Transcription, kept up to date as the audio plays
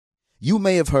You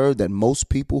may have heard that most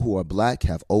people who are black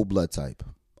have O blood type.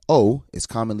 O is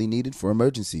commonly needed for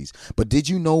emergencies, but did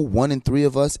you know 1 in 3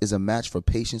 of us is a match for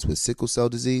patients with sickle cell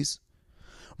disease?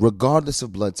 Regardless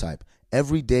of blood type,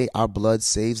 every day our blood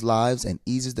saves lives and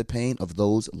eases the pain of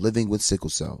those living with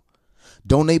sickle cell.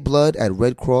 Donate blood at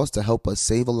Red Cross to help us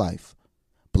save a life.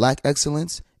 Black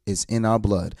excellence is in our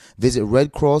blood. Visit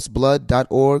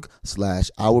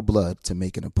redcrossblood.org/ourblood to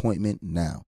make an appointment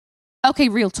now. Okay,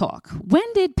 real talk. When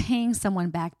did paying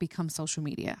someone back become social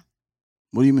media?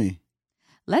 What do you mean?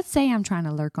 Let's say I'm trying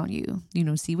to lurk on you,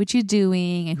 see what you're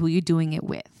doing and who you're doing it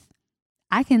with.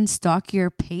 I can stalk your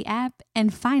pay app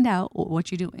and find out what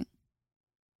you're doing.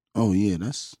 Oh yeah,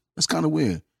 that's kind of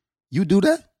weird. You do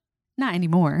that? Not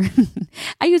anymore.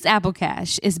 I use Apple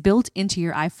Cash. It's built into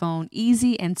your iPhone,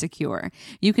 easy and secure.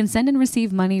 You can send and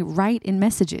receive money right in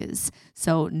messages,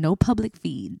 so no public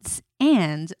feeds.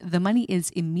 And the money is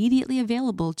immediately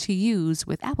available to use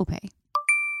with Apple Pay.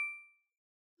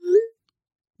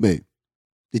 Babe,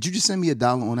 did you just send me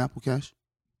 $1 on Apple Cash?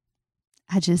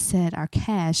 I just said our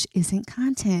cash isn't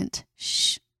content.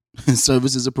 Shh.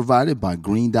 Services are provided by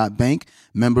Green Dot Bank,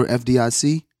 member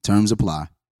FDIC. Terms apply.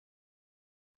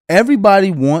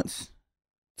 Everybody wants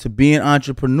to be an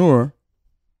entrepreneur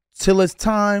till it's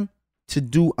time to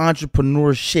do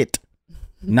entrepreneur shit.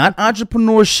 Not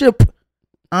entrepreneurship,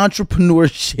 entrepreneur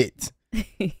shit.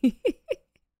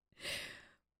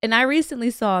 And I recently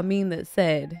saw a meme that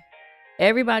said,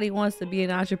 everybody wants to be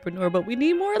an entrepreneur, but we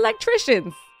need more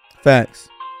electricians. Facts.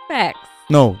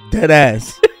 No, dead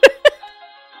ass.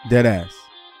 Dead ass.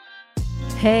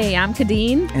 Hey, I'm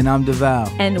Kadeen. And I'm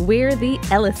DeVal. And we're the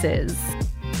Ellises.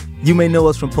 You may know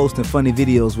us from posting funny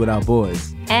videos with our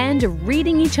boys. And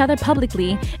reading each other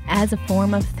publicly as a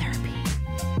form of therapy.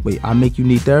 Wait, I make you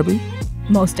need therapy?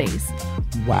 Most days.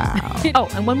 Wow. Oh,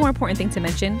 and one more important thing to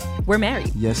mention, we're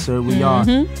married. Yes, sir, we are.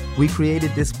 We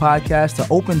created this podcast to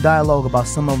open dialogue about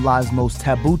some of life's most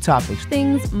taboo topics.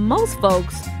 Things most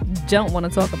folks don't want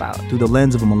to talk about. Through the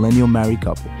lens of a millennial married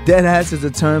couple. Dead ass is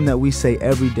a term that we say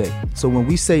every day. So when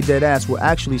we say dead ass, we're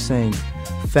actually saying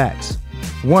facts.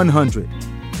 100.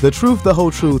 The truth, the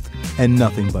whole truth, and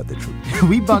nothing but the truth.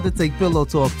 We about to take pillow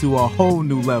talk to a whole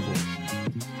new level.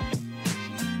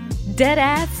 Dead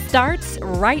ass starts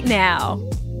right now.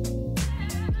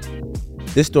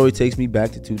 This story takes me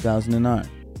back to 2009.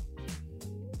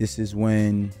 This is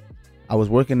when I was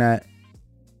working at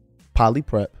Poly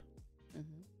Prep.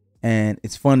 And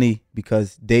it's funny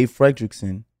because Dave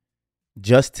Fredrickson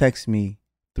just texted me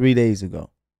 3 days ago.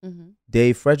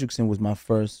 Dave Fredrickson was my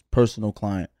first personal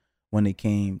client when it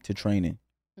came to training.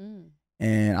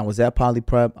 And I was at Poly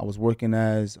Prep. I was working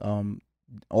as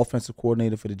offensive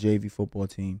coordinator for the JV football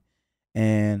team.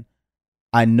 And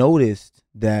I noticed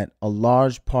that a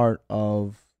large part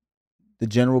of the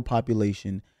general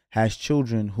population has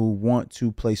children who want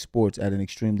to play sports at an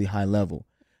extremely high level,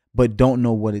 but don't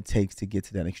know what it takes to get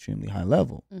to that extremely high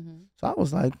level. So I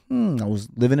was like, I was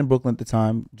living in Brooklyn at the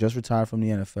time, just retired from the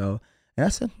NFL. And I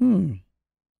said,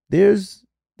 this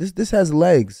has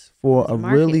legs for a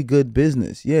really good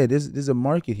business. Yeah, there's a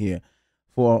market here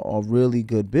for a really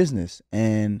good business.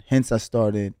 And hence I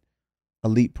started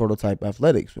Elite Prototype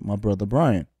Athletics with my brother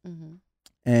Brian.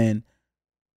 And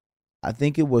I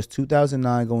think it was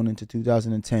 2009 going into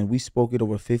 2010. We spoke at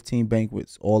over 15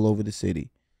 banquets all over the city.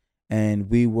 And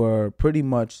we were pretty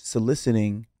much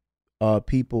soliciting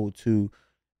people to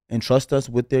entrust us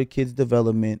with their kids'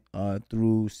 development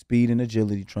through speed and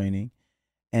agility training.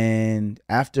 And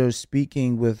after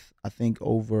speaking with, I think,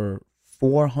 over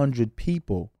 400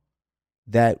 people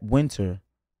that winter,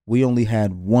 we only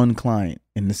had one client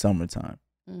in the summertime.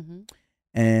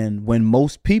 And when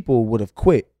most people would have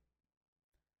quit,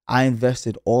 I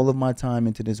invested all of my time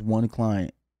into this one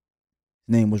client.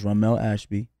 His name was Ramel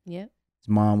Ashby. Yep. His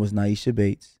mom was Naisha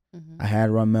Bates. I had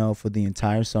Ramel for the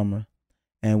entire summer.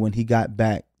 And when he got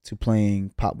back to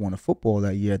playing Pop Warner football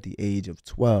that year at the age of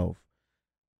 12,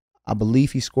 I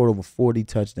believe he scored over 40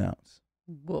 touchdowns.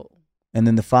 Whoa. And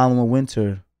then the following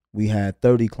winter, we had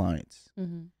 30 clients.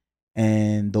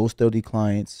 And those 30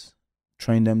 clients,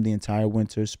 trained them the entire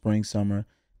winter, spring, summer.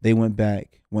 They went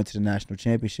back, went to the national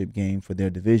championship game for their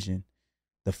division.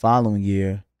 The following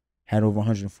year, had over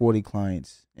 140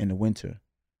 clients in the winter.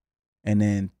 And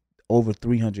then over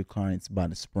 300 clients by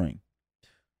the spring.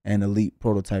 And Elite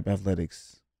Prototype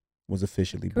Athletics was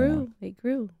officially born. It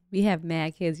grew. We have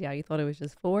mad kids, y'all. You thought it was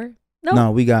just 4?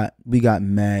 No, we got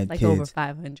mad like kids. Over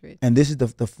 500. And this is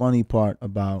the funny part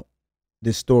about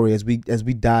this story as we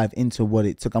dive into what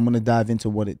it took. I'm going to dive into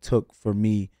what it took for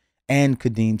me and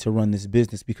Kadeen to run this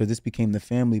business, because this became the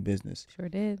family business. Sure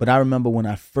did. But I remember when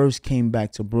I first came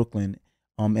back to Brooklyn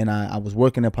And I was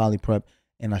working at Poly Prep,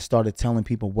 and I started telling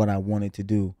people what I wanted to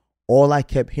do. All I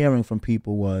kept hearing from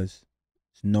people was,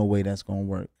 "There's no way that's gonna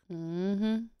work."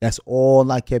 Mm-hmm. That's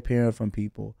all I kept hearing from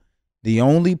people. The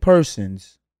only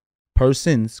persons,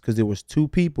 because there was 2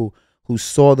 people who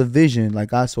saw the vision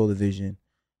like I saw the vision,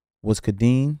 was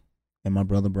Kadeen and my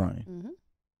brother Brian. Mm-hmm.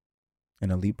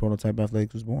 And Elite Prototype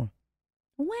Athletics was born.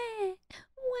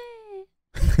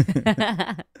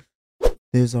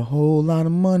 There's a whole lot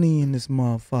of money in this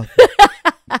motherfucker.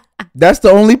 That's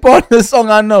the only part of the song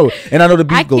I know. And I know the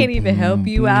beat goes. I can't even help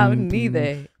you out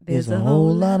neither. There's a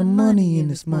whole lot of money in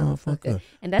this motherfucker.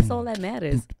 And that's all that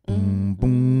matters.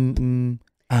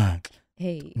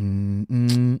 Hey.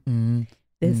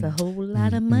 There's a whole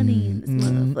lot of money in this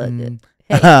motherfucker.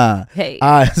 Hey. All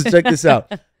right, so check this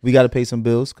out. We got to pay some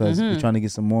bills because we're trying to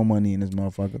get some more money in this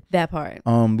motherfucker. That part.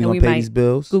 We gonna pay these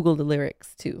bills. Google the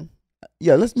lyrics too.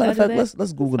 Yeah, matter of fact,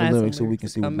 let's Google the lyrics so we can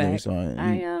see what the lyrics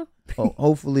are.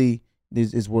 Hopefully,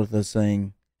 it's worth us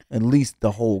saying at least the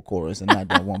whole chorus and not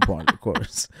that one part of the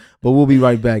chorus. But we'll be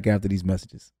right back after these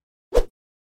messages.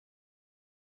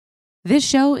 This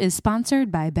show is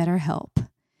sponsored by BetterHelp.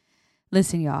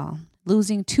 Listen, y'all,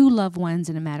 losing 2 loved ones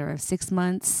in a matter of 6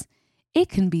 months, it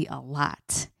can be a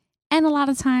lot. And a lot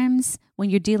of times when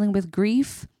you're dealing with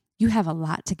grief, you have a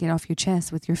lot to get off your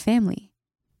chest with your family.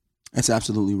 That's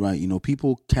absolutely right. You know,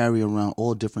 people carry around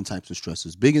all different types of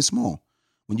stresses, big and small.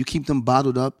 When you keep them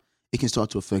bottled up, it can start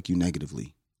to affect you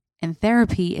negatively. And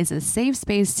therapy is a safe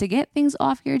space to get things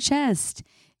off your chest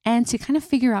and to kind of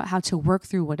figure out how to work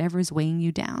through whatever's weighing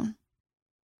you down.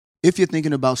 If you're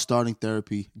thinking about starting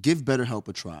therapy, give BetterHelp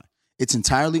a try. It's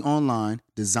entirely online,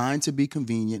 designed to be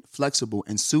convenient, flexible,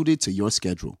 and suited to your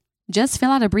schedule. Just fill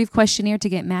out a brief questionnaire to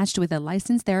get matched with a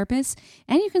licensed therapist,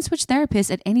 and you can switch therapists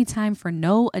at any time for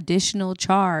no additional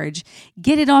charge.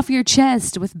 Get it off your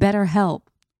chest with BetterHelp.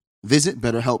 Visit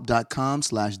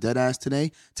BetterHelp.com/deadass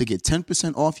today to get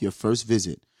 10% off your first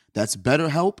visit. That's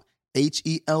BetterHelp,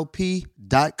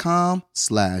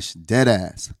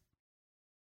 HELP.com/deadass.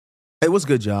 Hey, what's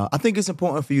good, y'all? I think it's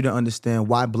important for you to understand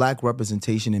why Black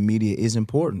representation in media is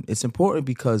important. It's important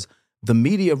because the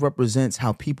media represents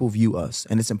how people view us,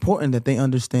 and it's important that they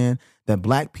understand that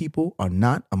Black people are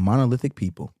not a monolithic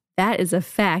people. That is a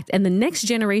fact, and the next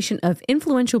generation of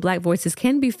influential Black voices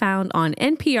can be found on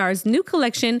NPR's new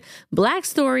collection, Black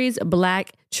Stories,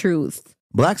 Black Truth.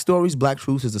 Black Stories, Black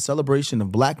Truth is a celebration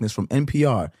of Blackness from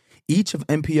NPR. Each of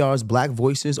NPR's Black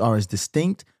voices are as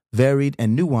distinct, varied,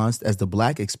 and nuanced as the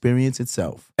Black experience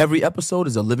itself. Every episode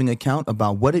is a living account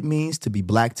about what it means to be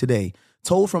Black today,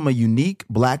 told from a unique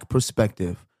Black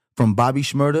perspective. From Bobby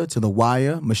Shmurda to The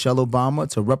Wire, Michelle Obama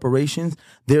to reparations,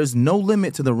 there's no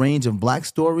limit to the range of Black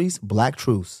stories, Black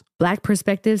truths. Black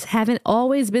perspectives haven't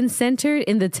always been centered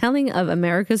in the telling of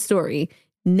America's story.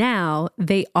 Now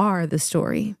they are the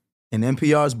story. In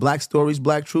NPR's Black Stories,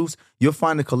 Black Truths, you'll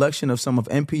find a collection of some of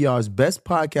NPR's best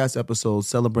podcast episodes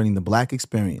celebrating the Black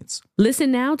experience. Listen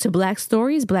now to Black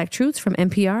Stories, Black Truths from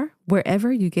NPR,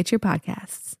 wherever you get your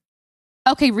podcasts.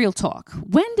 Okay, real talk.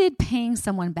 When did paying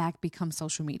someone back become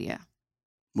social media?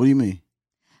 What do you mean?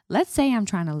 Let's say I'm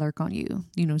trying to lurk on you,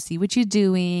 see what you're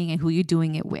doing and who you're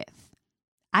doing it with.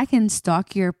 I can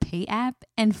stalk your pay app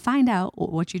and find out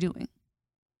what you're doing.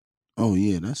 Oh,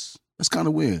 yeah, that's kind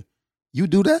of weird. You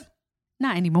do that?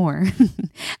 Not anymore.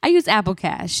 I use Apple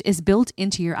Cash. It's built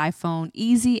into your iPhone,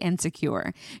 easy and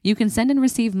secure. You can send and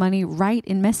receive money right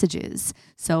in messages,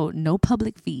 so no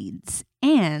public feeds.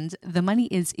 And the money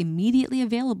is immediately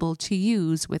available to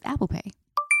use with Apple Pay.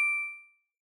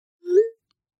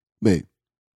 Babe,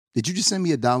 did you just send me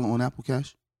 $1 on Apple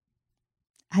Cash?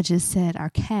 I just said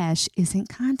our cash isn't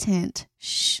content.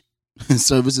 Shh.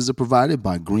 Services are provided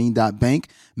by Green Dot Bank,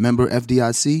 member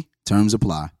FDIC. Terms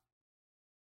apply.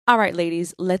 All right,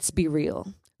 ladies, let's be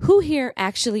real. Who here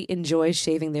actually enjoys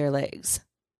shaving their legs?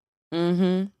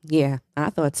 Yeah,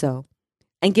 I thought so.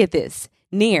 And get this,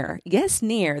 Nair, yes,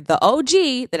 Nair, the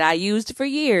OG that I used for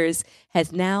years,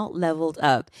 has now leveled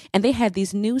up. And they have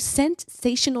these new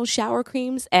sensational shower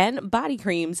creams and body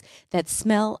creams that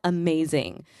smell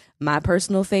amazing. My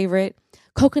personal favorite,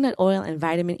 coconut oil and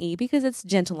vitamin E because it's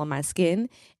gentle on my skin,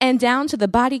 and down to the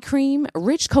body cream,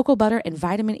 rich cocoa butter and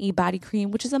vitamin E body cream,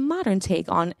 which is a modern take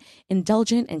on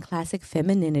indulgent and classic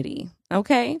femininity.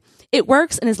 Okay? It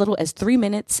works in as little as 3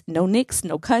 minutes, no nicks,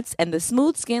 no cuts, and the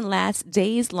smooth skin lasts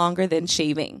days longer than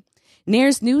shaving.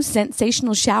 Nair's new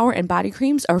sensational shower and body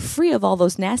creams are free of all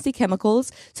those nasty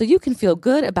chemicals, so you can feel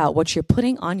good about what you're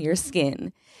putting on your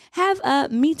skin. Have a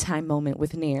me time moment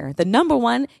with Nair, the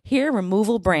 #1 hair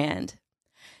removal brand.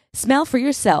 Smell for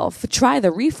yourself. Try the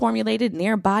reformulated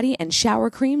Nair body and shower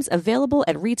creams available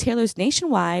at retailers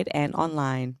nationwide and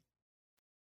online.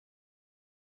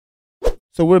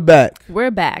 So we're back. We're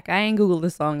back. I ain't Googled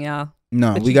this song, y'all.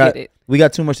 No, But we you got get it. we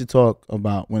got too much to talk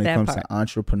about when it That comes part. to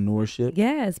entrepreneurship.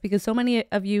 Yes, because so many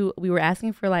of you, we were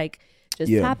asking for like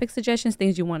just Yeah. topic suggestions,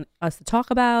 things you want us to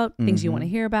talk about, things you want to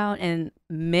Mhm. hear about. And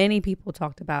many people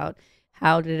talked about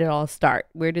how did it all start?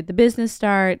 Where did the business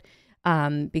start?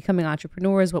 Becoming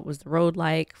entrepreneurs, what was the road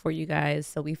like for you guys?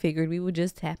 So we figured we would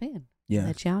just tap in, Yeah.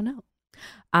 let y'all know.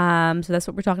 So that's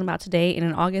what we're talking about today. In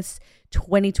an August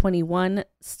 2021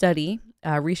 study,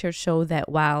 research showed that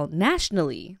while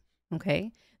nationally,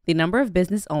 okay, the number of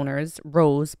business owners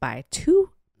rose by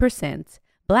 2%,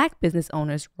 Black business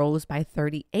owners rose by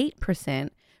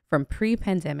 38% from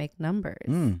pre-pandemic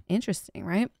numbers. Interesting,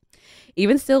 right?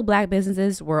 Even still, Black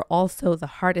businesses were also the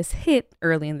hardest hit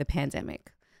early in the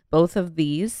pandemic. Both of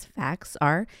these facts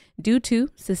are due to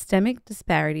systemic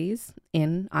disparities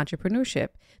in entrepreneurship,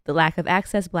 the lack of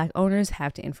access Black owners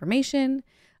have to information,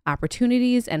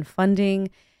 opportunities, and funding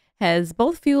has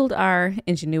both fueled our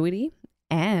ingenuity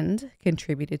and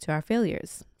contributed to our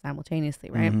failures simultaneously,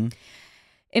 right? Mhm.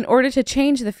 In order to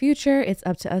change the future, it's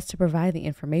up to us to provide the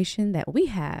information that we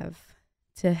have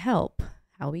to help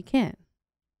how we can.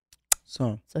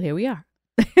 So So here we are.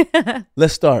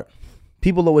 let's start.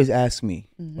 People always ask me,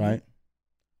 Mhm. right?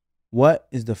 What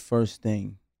is the first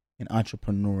thing an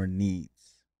entrepreneur needs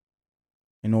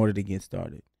in order to get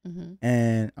started? Mhm.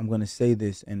 And I'm gonna say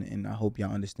this, and I hope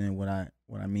y'all understand what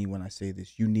I mean when I say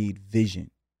this. You need vision,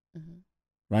 Mhm.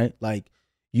 right? Like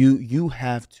you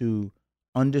have to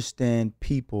understand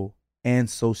people and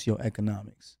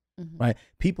socioeconomics, Mhm. right?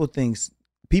 People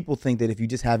think that if you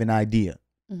just have an idea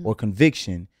Mhm. or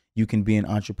conviction, you can be an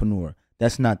entrepreneur.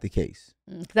 That's not the case.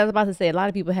 Because I was about to say, a lot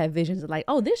of people have visions of like,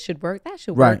 oh, this should work, that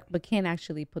should Right. work, but can't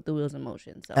actually put the wheels in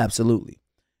motion. So Absolutely.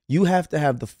 You have to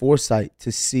have the foresight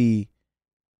to see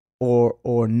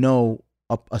or know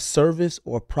a service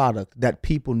or product that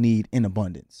people need in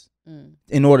abundance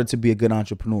in order to be a good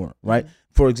entrepreneur, right?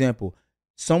 For example,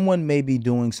 someone may be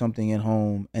doing something at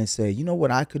home and say, you know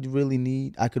what I could really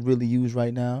use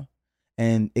right now?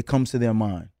 And it comes to their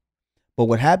mind. But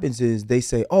what happens is they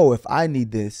say, oh, if I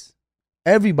need this,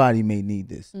 everybody may need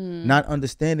this. Not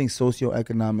understanding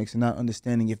socioeconomics and not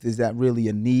understanding if is that really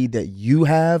a need that you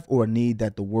have or a need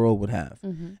that the world would have.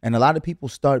 And a lot of people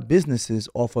start businesses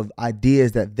off of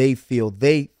ideas that they feel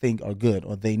they think are good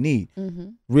or they need.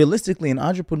 Realistically, an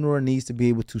entrepreneur needs to be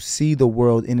able to see the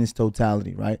world in its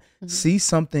totality, right? See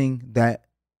something that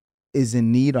is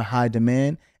in need or high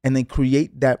demand and then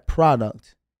create that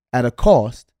product at a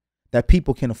cost that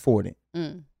people can afford it.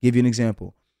 Give you an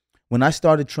example. When I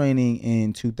started training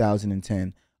in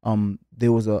 2010,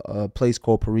 there was a place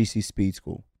called Parisi Speed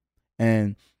School,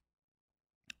 and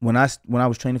when I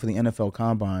was training for the NFL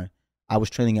Combine, I was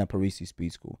training at Parisi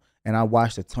Speed School, and I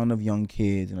watched a ton of young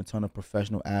kids and a ton of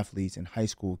professional athletes and high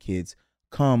school kids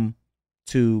come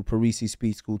to Parisi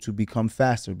Speed School to become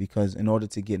faster, because in order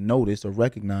to get noticed or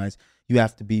recognized, you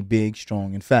have to be big,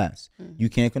 strong, and fast. You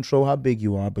can't control how big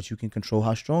you are, but you can control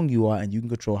how strong you are, and you can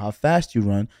control how fast you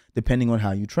run depending on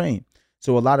how you train.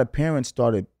 So a lot of parents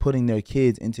started putting their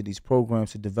kids into these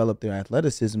programs to develop their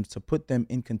athleticism, to put them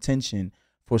in contention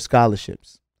for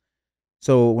scholarships.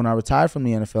 So when I retired from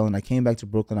the NFL and I came back to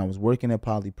Brooklyn, I was working at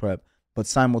Poly Prep, but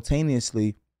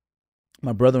simultaneously,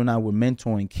 my brother and I were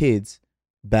mentoring kids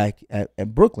back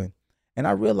at Brooklyn. And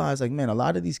I realized, like, man, a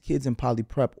lot of these kids in Poly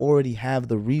Prep already have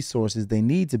the resources they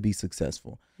need to be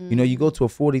successful. You know, you go to a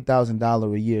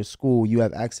 $40,000 a year school, you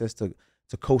have access to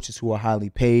coaches who are highly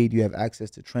paid, you have access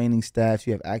to training staff,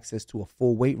 you have access to a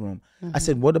full weight room. I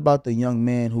said, what about the young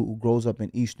man who grows up in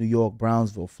East New York,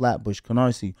 Brownsville, Flatbush,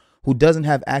 Canarsie, who doesn't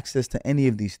have access to any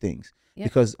of these things? Yep.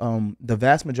 Because the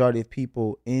vast majority of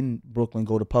people in Brooklyn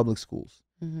go to public schools.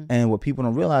 And what people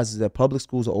don't realize is that public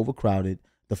schools are overcrowded,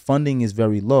 the funding is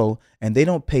very low, and they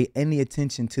don't pay any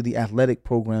attention to the athletic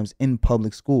programs in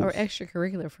public schools. Or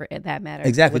extracurricular for that matter.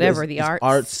 Exactly. Whatever, It's the arts.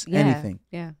 arts, Yeah, anything.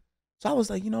 Yeah. So I was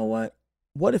like, you know what?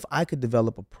 What if I could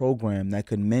develop a program that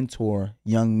could mentor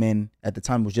young men? At the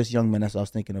time, it was just young men. That's what I was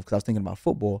thinking of, because I was thinking about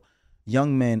football.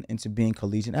 Young men into being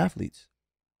collegiate athletes.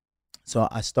 So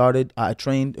I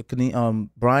trained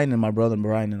Brian and my brother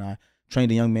Brian and I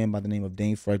trained a young man by the name of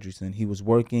Dane Fredrickson. He was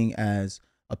working as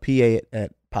a PA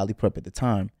at Poly Prep at the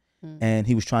time, and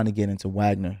he was trying to get into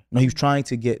Wagner. No, he was trying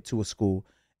to get to a school,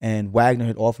 and Wagner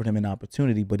had offered him an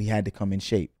opportunity, but he had to come in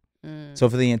shape. So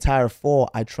for the entire fall,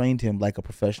 I trained him like a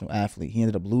professional athlete. He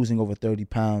ended up losing over 30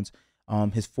 pounds.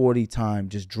 His 40 time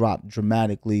just dropped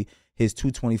dramatically. his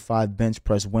 225 bench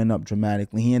press went up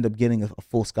dramatically. He ended up getting a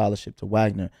full scholarship to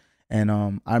Wagner. And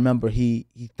I remember he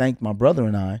thanked my brother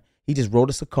and I. He just wrote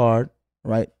us a card,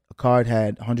 right? A card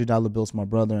had $100 bills for my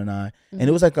brother and I. And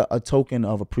it was like a token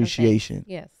of appreciation.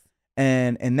 Okay. Yes.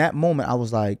 And in that moment, I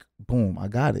was like, boom, I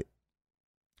got it.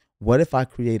 What if I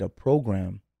create a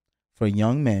program for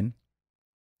young men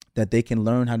that they can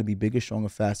learn how to be bigger, stronger,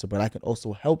 faster, but I can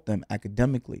also help them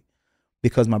academically?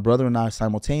 Because my brother and I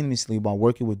simultaneously, while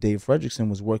working with Dave Fredrickson,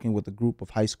 was working with a group of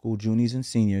high school juniors and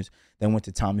seniors that went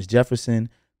to Thomas Jefferson,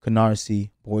 Canarsie,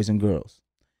 Boys and Girls.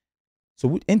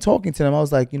 So in talking to them, I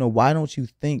was like, why don't you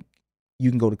think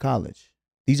you can go to college?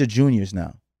 These are juniors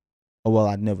now. Oh, well,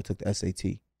 I never took the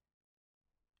SAT.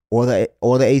 Or the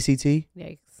ACT?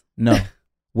 Yikes. No.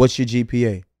 What's your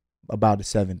GPA? About a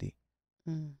 70.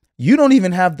 You don't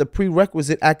even have the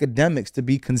prerequisite academics to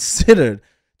be considered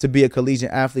to be a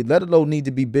collegiate athlete, let alone need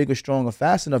to be bigger, stronger,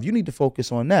 fast enough. You need to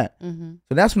focus on that. So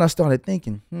that's when I started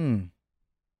thinking,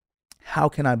 how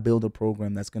can I build a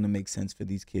program that's going to make sense for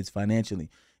these kids financially?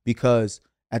 Because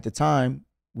at the time,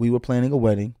 we were planning a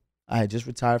wedding. I had just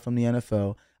retired from the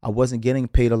NFL. I wasn't getting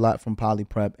paid a lot from Poly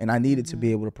Prep, and I needed to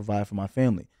be able to provide for my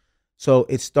family. So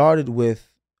it started with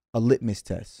a litmus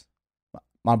test.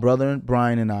 My brother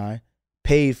Brian and I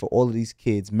paid for all of these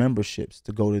kids' memberships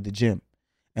to go to the gym.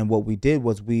 And what we did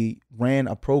was we ran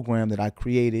a program that I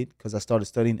created because I started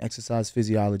studying exercise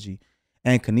physiology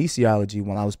and kinesiology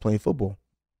when I was playing football.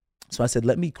 So I said,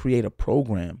 let me create a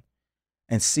program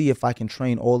and see if I can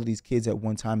train all of these kids at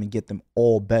one time and get them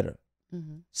all better.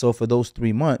 So for those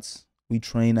 3 months, we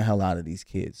trained the hell out of these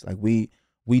kids. Like we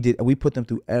put them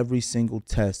through every single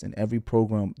test and every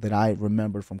program that I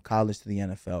remembered from college to the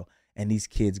NFL, and these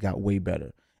kids got way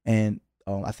better. And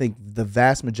I think the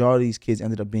vast majority of these kids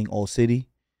ended up being all city.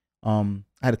 I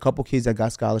had a couple kids that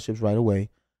got scholarships right away.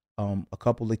 A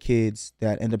couple of kids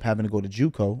that ended up having to go to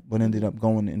JUCO, but ended up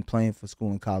going and playing for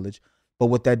school and college. But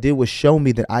what that did was show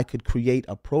me that I could create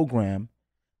a program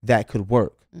that could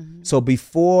work. So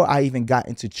before I even got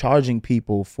into charging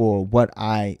people for what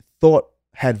I thought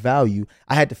had value,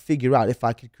 I had to figure out if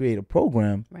I could create a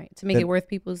program. Right, to make it worth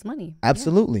people's money.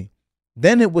 Absolutely.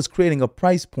 Then it was creating a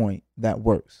price point that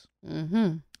works.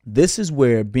 This is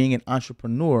where being an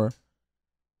entrepreneur,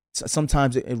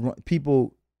 sometimes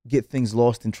people get things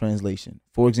lost in translation.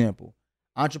 For example,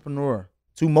 entrepreneur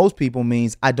to most people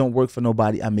means I don't work for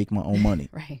nobody. I make my own money.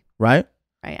 Right.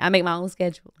 I make my own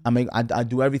schedule. I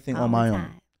do everything on my own.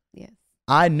 Yes.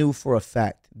 I knew for a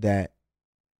fact that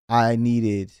I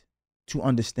needed to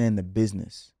understand the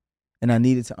business, and I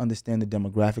needed to understand the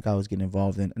demographic I was getting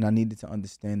involved in, and I needed to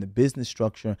understand the business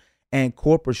structure and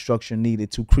corporate structure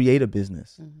needed to create a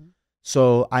business.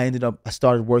 So I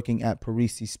started working at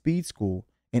Parisi Speed School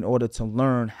in order to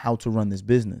learn how to run this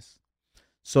business.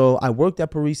 So I worked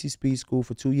at Parisi Speed School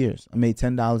for 2 years. I made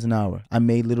 $10 an hour. I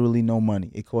made literally no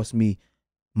money. It cost me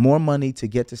more money to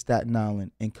get to Staten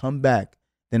Island and come back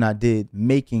than I did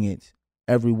making it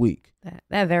every week.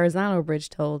 That Verrazano Bridge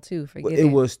toll too.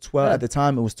 It was 12 at the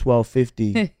time. It was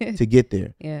 $12.50 to get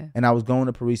there. Yeah. And I was going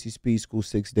to Parisi Speed School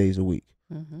 6 days a week.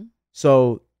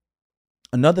 So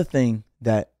another thing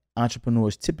that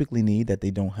entrepreneurs typically need that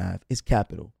they don't have is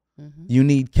capital. You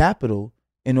need capital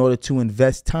in order to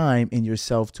invest time in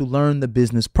yourself to learn the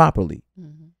business properly.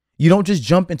 You don't just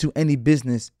jump into any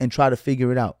business and try to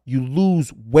figure it out. You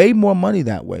lose way more money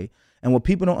that way. And what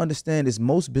people don't understand is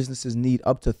most businesses need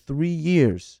up to 3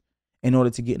 years in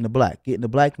order to get in the black. Get in the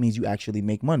black means you actually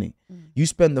make money. You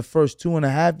spend the first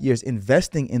 2.5 years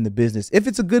investing in the business, if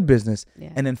it's a good business,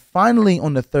 and then finally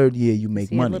on the 3rd year you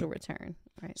make money. A little return.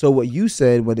 Right. So what you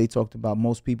said, where they talked about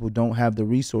most people don't have the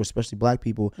resource, especially black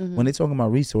people, when they're talking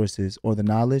about resources or the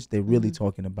knowledge, they're really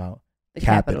talking about the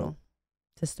capital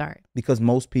to start. Because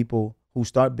most people who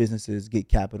start businesses get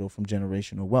capital from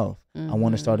generational wealth. I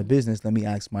want to start a business. Let me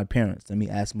ask my parents. Let me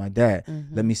ask my dad.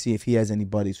 Let me see if he has any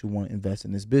buddies who want to invest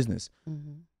in this business.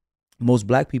 Most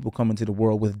black people come into the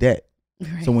world with debt.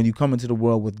 Right. So when you come into the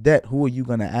world with debt, who are you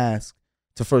going to ask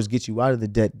to first get you out of the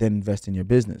debt, then invest in your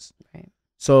business? Right.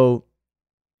 So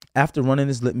after running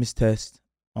this litmus test,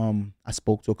 I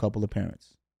spoke to a couple of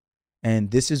parents. And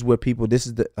this is where this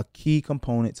is a key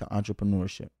component to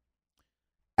entrepreneurship.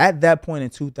 At that point in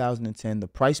 2010, the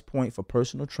price point for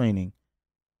personal training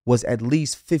was at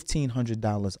least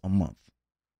 $1,500 a month,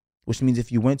 which means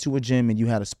if you went to a gym and you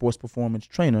had a sports performance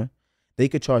trainer, they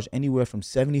could charge anywhere from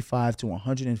 $75 to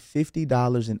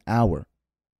 $150 an hour.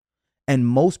 And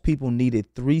most people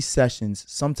needed 3 sessions,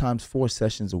 sometimes 4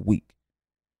 sessions a week.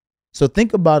 So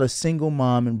think about a single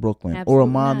mom in Brooklyn or a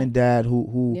mom and dad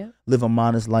who live a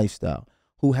modest lifestyle,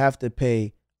 who have to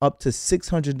pay up to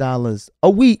 $600 a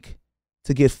week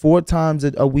to get 4 times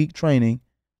a week training,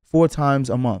 4 times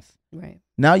a month. Right.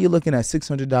 Now you're looking at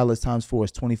 $600 times 4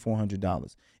 is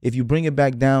 $2,400. If you bring it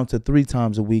back down to 3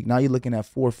 times a week, now you're looking at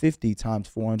 $450 times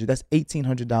 400. That's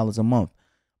 $1,800 a month.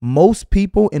 Most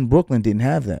people in Brooklyn didn't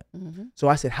have that. Mm-hmm. So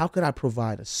I said, how could I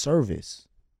provide a service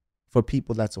for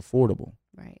people that's affordable?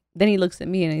 Right. Then he looks at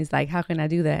me and he's like, how can I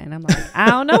do that? And I'm like, I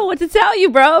don't know what to tell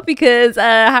you, bro, because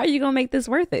how are you going to make this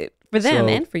worth it for them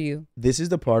So, and for you? This is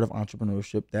the part of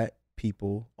entrepreneurship that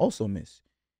people also miss.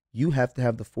 You have to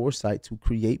have the foresight to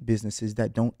create businesses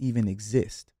that don't even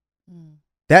exist.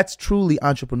 That's truly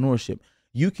entrepreneurship.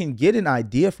 You can get an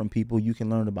idea from people, you can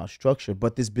learn about structure,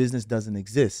 but this business doesn't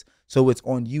exist. So it's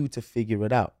on you to figure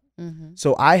it out. Mm-hmm.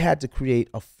 So I had to create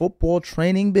a football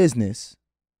training business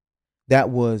that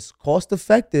was cost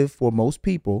effective for most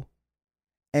people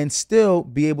and still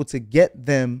be able to get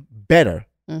them better.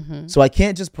 Mm-hmm. So I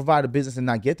can't just provide a business and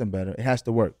not get them better. It has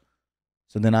to work.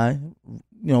 So then I,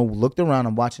 looked around.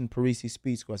 I'm watching Parisi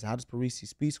Speed School. I said, how does Parisi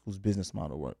Speed School's business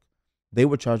model work? They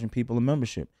were charging people a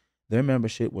membership. Their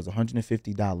membership was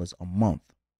 $150 a month.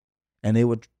 And they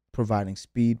were providing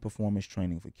speed performance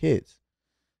training for kids.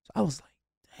 So I was like,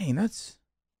 dang, that's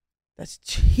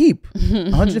cheap.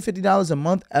 $150 a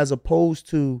month as opposed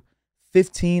to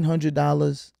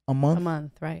 $1,500 a month. A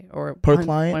month, right? Or per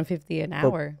client. $150 an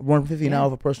hour. $150 an hour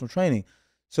for personal training.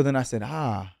 So then I said,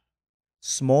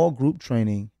 small group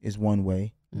training is one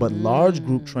way, but large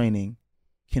group training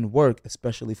can work,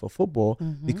 especially for football,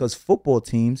 because football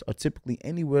teams are typically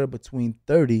anywhere between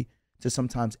 30 to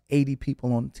sometimes 80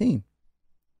 people on the team.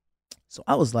 So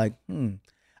I was like,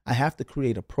 I have to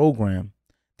create a program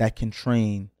that can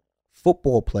train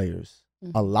football players,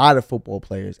 a lot of football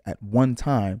players at one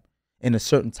time in a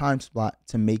certain time slot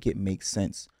to make it make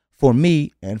sense for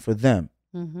me and for them.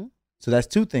 So that's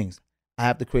 2 things. I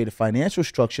have to create a financial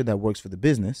structure that works for the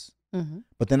business,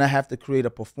 but then I have to create a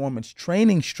performance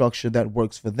training structure that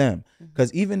works for them.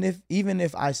 Because even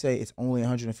if I say it's only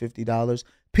 $150,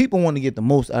 people want to get the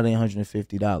most out of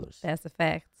 $150. That's a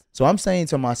fact. So I'm saying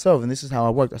to myself, and this is how I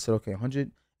worked, I said, okay,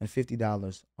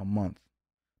 $150 a month.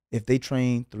 If they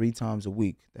train 3 times a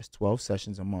week, that's 12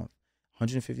 sessions a month.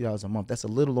 $150 a month, that's a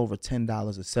little over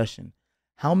 $10 a session.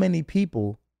 How many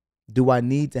people do I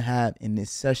need to have in this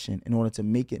session in order to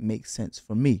make it make sense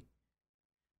for me?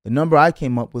 The number I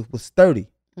came up with was 30.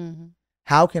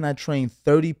 How can I train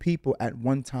 30 people at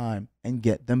one time and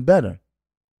get them better?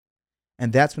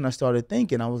 And that's when I started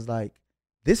thinking, I was like,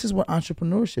 this is what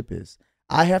entrepreneurship is.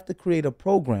 I have to create a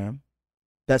program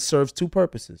that serves 2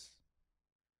 purposes.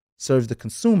 Serves the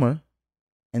consumer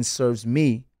and serves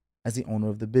me as the owner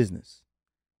of the business.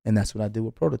 And that's what I did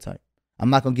with Prototype. I'm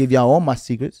not going to give y'all all my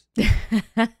secrets,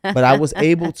 but I was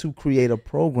able to create a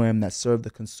program that served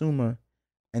the consumer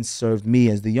and served me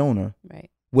as the owner, right,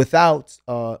 without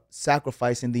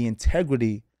sacrificing the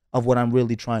integrity of what I'm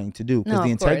really trying to do. Because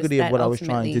the integrity of what I was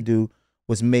trying to do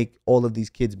was make all of these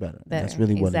kids better. That's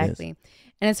really what it is. And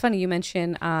it's funny, you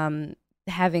mentioned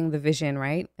having the vision,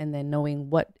 right? And then knowing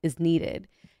what is needed.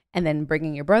 And then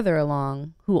bringing your brother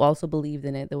along, who also believed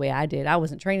in it the way I did. I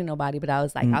wasn't training nobody, but I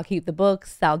was like, I'll keep the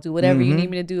books. I'll do whatever you need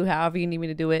me to do, however you need me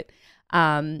to do it.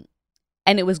 And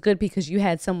it was good because you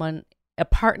had someone, a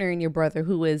partner in your brother,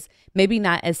 who was maybe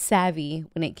not as savvy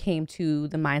when it came to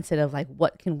the mindset of like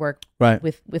what can work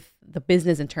with the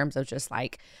business in terms of just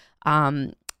like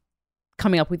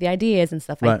coming up with the ideas and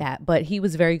stuff like that. But he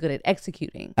was very good at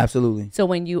executing. Absolutely. So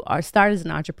when you are started as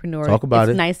an entrepreneur,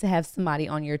 it's nice to have somebody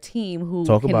on your team who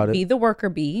can be the worker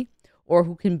bee, or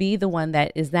who can be the one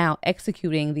that is now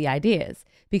executing the ideas,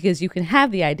 because you can have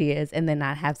the ideas and then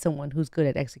not have someone who's good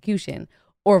at execution,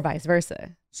 or vice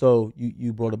versa. So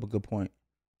you brought up a good point.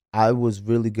 I was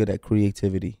really good at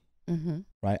creativity,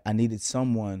 right? I needed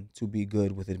someone to be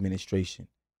good with administration.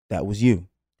 That was you.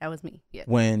 That was me. Yeah.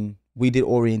 When we did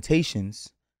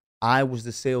orientations, I was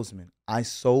the salesman. I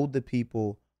sold the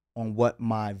people on what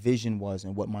my vision was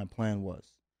and what my plan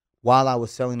was. While I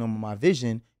was selling them my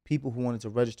vision, people who wanted to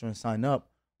register and sign up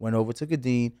went over to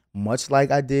Kadeen, much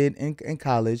like I did in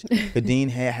college. Kadeen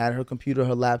had her computer,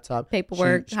 her laptop.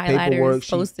 Paperwork,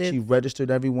 highlighters, She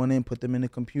registered everyone in, put them in the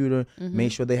computer,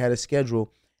 made sure they had a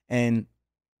schedule. And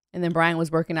then Brian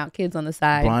was working out kids on the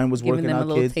side. Brian was giving working them out a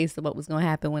little kids. taste of what was going to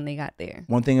happen when they got there.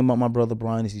 One thing about my brother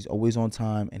Brian is he's always on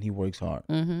time and he works hard.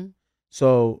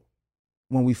 So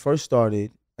when we first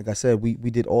started, like I said, we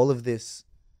did all of this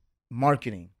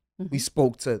marketing. We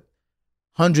spoke to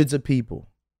hundreds of people.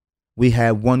 We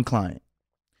had one client.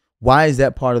 Why is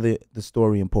that part of the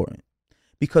story important?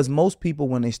 Because most people,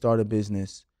 when they start a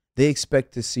business, they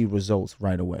expect to see results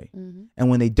right away. And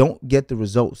when they don't get the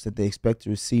results that they expect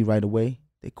to see right away,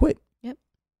 they quit. Yep.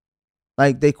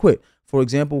 Like they quit. for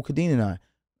example, Kadeen and I,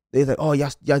 they're like, oh, y'all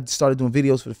started doing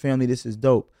videos for the family. This is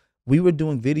dope. We were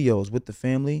doing videos with the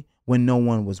family when no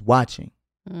one was watching.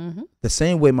 Mm-hmm. The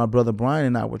same way my brother Brian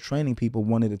and I were training people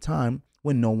one at a time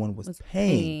when no one was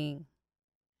paying.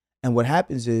 And what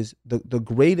happens is the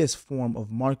greatest form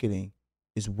of marketing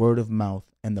is word of mouth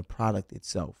and the product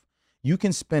itself. You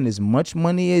can spend as much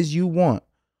money as you want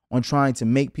on trying to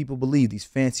make people believe these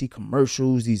fancy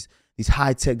commercials, these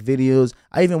high-tech videos.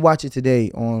 I even watch it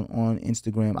today on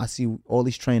Instagram. I see all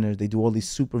these trainers. They do all these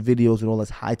super videos with all this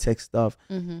high-tech stuff.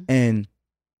 Mm-hmm. And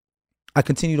I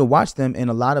continue to watch them, and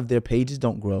a lot of their pages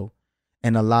don't grow,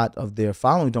 and a lot of their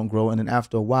following don't grow. And then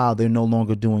after a while, they're no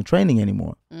longer doing training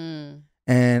anymore.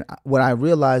 And what I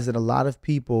realized that a lot of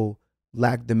people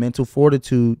lack the mental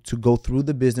fortitude to go through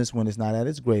the business when it's not at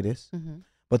its greatest,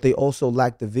 but they also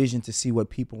lack the vision to see what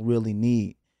people really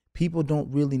need. People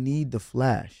don't really need the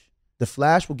flash. The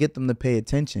flash will get them to pay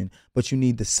attention, but you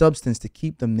need the substance to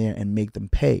keep them there and make them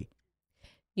pay.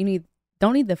 You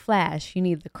don't need the flash, you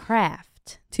need the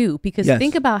craft too, because Yes.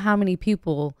 think about how many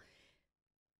people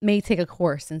may take a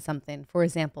course in something. For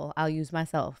example, I'll use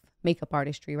myself, makeup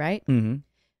artistry, right? Mm-hmm.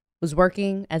 Was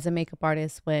working as a makeup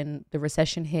artist when the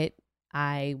recession hit.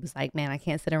 I was like, man, I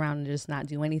can't sit around and just not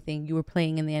do anything. You were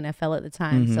playing in the NFL at the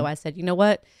time. So I said, you know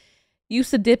what?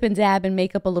 Used to dip and dab in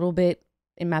makeup a little bit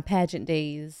in my pageant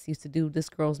days. Used to do this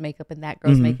girl's makeup and that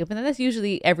girl's makeup. And that's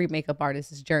usually every makeup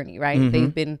artist's journey, right?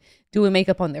 They've been doing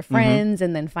makeup on their friends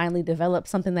and then finally develop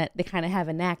something that they kind of have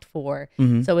a knack for.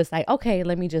 So it's like, okay,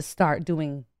 let me just start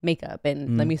doing makeup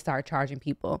and let me start charging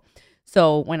people.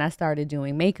 So when I started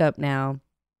doing makeup now,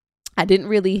 I didn't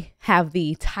really have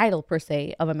the title per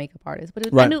se of a makeup artist, but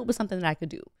I knew it was something that I could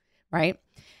do, right?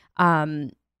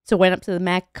 So went up to the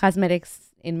MAC Cosmetics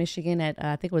in Michigan at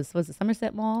I think it was it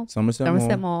Somerset Mall?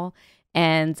 Somerset Mall,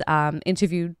 and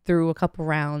interviewed through a couple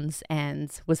rounds and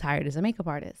was hired as a makeup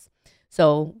artist.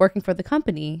 So working for the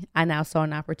company, I now saw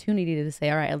an opportunity to say,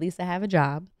 all right, at least I have a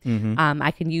job.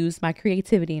 I can use my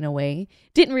creativity in a way.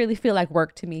 Didn't really feel like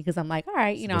work to me because I'm like, all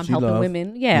right, you know, I'm helping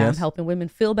women. Yeah, I'm helping women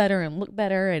feel better and look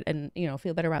better and you know,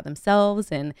 feel better about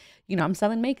themselves. And, you know, I'm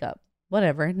selling makeup,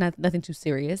 whatever, nothing too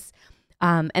serious.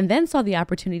 And then saw the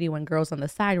opportunity when girls on the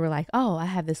side were like, oh, I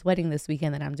have this wedding this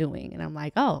weekend that I'm doing. And I'm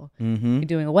like, oh, you're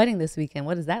doing a wedding this weekend.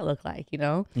 What does that look like? You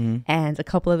know? And a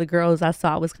couple of the girls I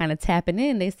saw was kind of tapping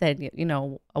in. They said, you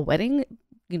know, a wedding,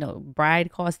 you know,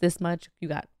 bride costs this much. You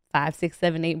got 5, 6,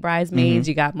 7, 8 bridesmaids.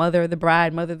 You got mother of the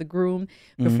bride, mother of the groom.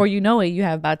 Before you know it, you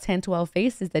have about 10, 12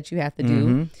 faces that you have to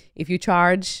do. If you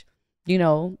charge, you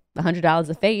know, $100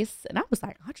 a face. And I was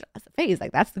like, $100 a face,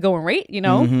 like that's the going rate, you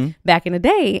know, back in the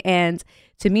day. And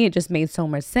to me, it just made so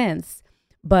much sense.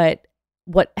 But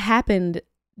what happened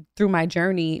through my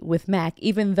journey with MAC,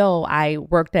 even though I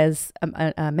worked as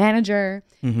a manager,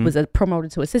 was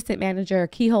promoted to assistant manager,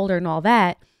 key holder and all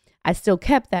that, I still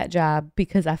kept that job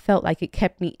because I felt like it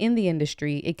kept me in the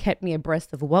industry. It kept me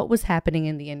abreast of what was happening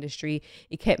in the industry.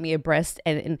 It kept me abreast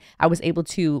and I was able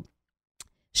to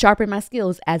sharpen my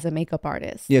skills as a makeup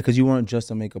artist. Yeah, because you weren't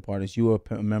just a makeup artist. You were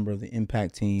a member of the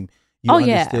Impact team. You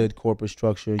understood corporate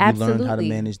structure. You learned how to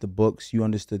manage the books. You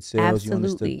understood sales. You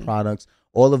understood products.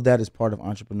 All of that is part of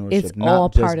entrepreneurship. It's all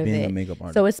part of being it. a makeup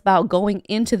artist. So it's about going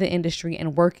into the industry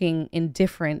and working in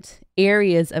different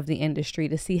areas of the industry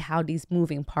to see how these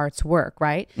moving parts work,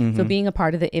 right? So being a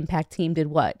part of the Impact team did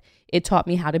what? It taught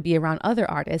me how to be around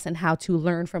other artists and how to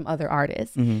learn from other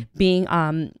artists.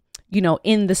 Being you know,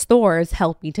 in the stores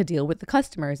help me to deal with the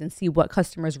customers and see what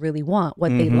customers really want,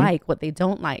 what they like, what they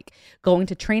don't like. Going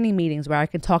to training meetings where I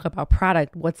can talk about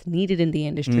product, what's needed in the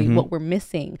industry, what we're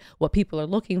missing, what people are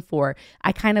looking for.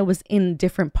 I kind of was in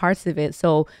different parts of it.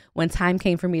 So when time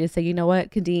came for me to say, you know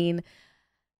what, Kadeen,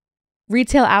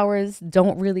 retail hours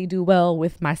don't really do well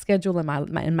with my schedule and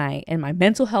my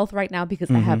mental health right now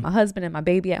because I have my husband and my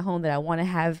baby at home that I want to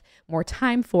have more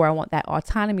time for. I want that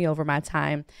autonomy over my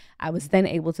time. I was then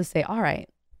able to say, all right,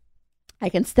 I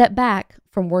can step back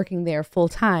from working there full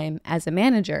time as a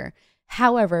manager.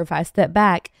 However, if I step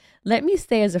back, let me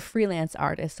stay as a freelance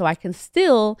artist so I can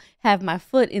still have my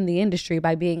foot in the industry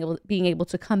by being able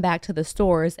to come back to the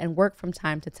stores and work from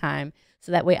time to time.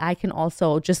 So that way I can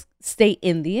also just stay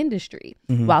in the industry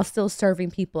while still serving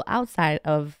people outside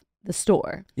of the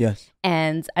store. Yes.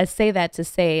 And I say that to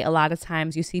say a lot of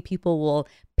times you see people will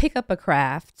pick up a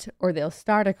craft or they'll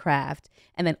start a craft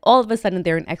and then all of a sudden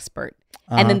they're an expert.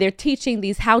 And then they're teaching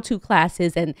these how-to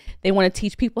classes and they want to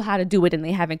teach people how to do it and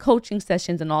they're having coaching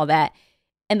sessions and all that.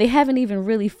 And they haven't even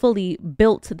really fully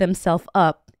built themselves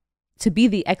up to be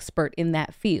the expert in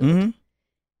that field.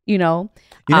 You know?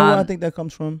 You know where I think that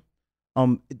comes from?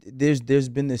 There's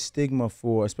been this stigma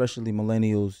for especially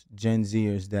millennials, Gen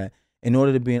Zers, that in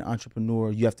order to be an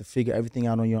entrepreneur, you have to figure everything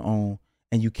out on your own,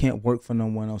 and you can't work for no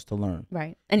one else to learn.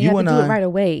 Right. And you have to do it right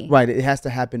away. Right. It has to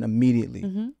happen immediately.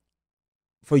 Mm-hmm.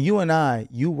 For you and I,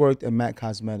 you worked at MAC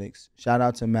Cosmetics. Shout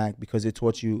out to MAC because it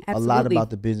taught you a lot Absolutely. about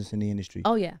the business in the industry.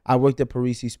 Oh, yeah. I worked at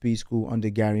Parisi Speed School under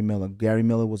Gary Miller. Gary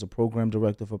Miller was a program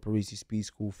director for Parisi Speed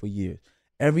School for years.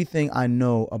 Everything I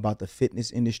know about the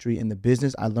fitness industry and the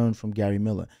business, I learned from Gary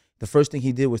Miller. The first thing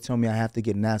he did was tell me I have to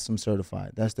get NASM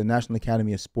certified. That's the National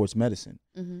Academy of Sports Medicine.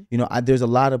 Mm-hmm. You know, there's a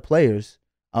lot of players,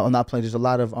 there's a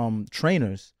lot of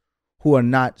trainers who are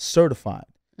not certified.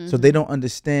 So they don't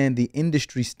understand the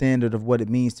industry standard of what it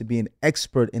means to be an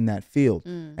expert in that field.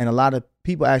 And a lot of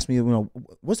people ask me, you know,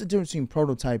 what's the difference between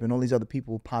Prototype and all these other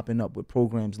people popping up with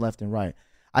programs left and right?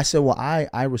 I said, well,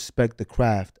 I respect the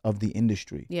craft of the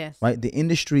industry. Yes. Right? The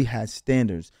industry has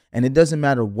standards. And it doesn't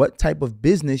matter what type of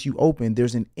business you open,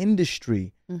 there's an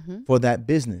industry for that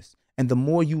business. And the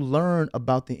more you learn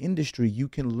about the industry, you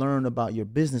can learn about your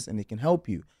business and it can help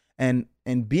you. And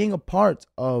being a part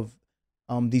of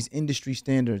these industry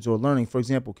standards or learning, for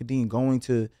example,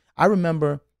 Kadeen I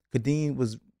remember Kadeen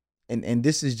was, and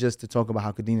this is just to talk about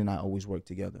how Kadeen and I always work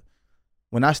together.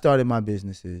 When I started my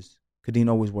businesses, Kadeen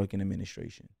always worked in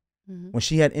administration. When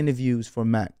she had interviews for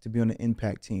MAC to be on the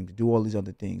impact team, to do all these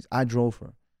other things, I drove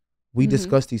her. We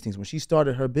discussed these things. When she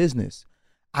started her business,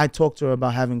 I talked to her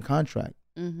about having contract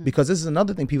because this is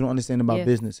another thing people don't understand about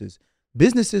businesses.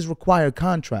 Businesses require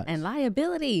contracts and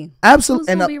liability.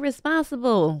 Absolutely, Who's gonna be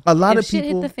responsible? A lot if of shit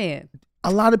people, hit the fan.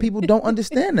 a lot of people don't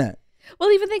understand that. Well,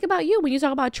 even think about you when you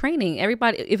talk about training.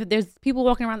 Everybody, if there's people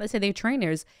walking around that say they're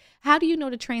trainers, how do you know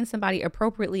to train somebody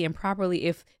appropriately and properly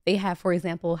if they have, for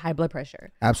example, high blood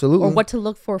pressure? Absolutely. Or what to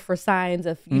look for signs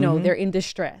of, you know, they're in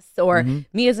distress. Or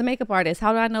me as a makeup artist,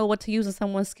 how do I know what to use on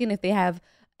someone's skin if they have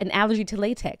an allergy to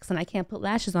latex and I can't put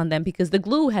lashes on them because the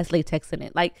glue has latex in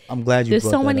it? Like, I'm glad you there's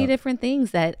brought so that many up. different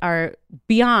things that are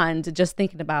beyond just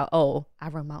thinking about, oh, I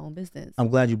run my own business. I'm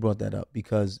glad you brought that up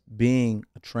because being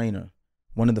a trainer,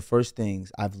 one of the first things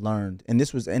I've learned, and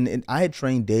this was, and I had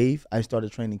trained Dave. I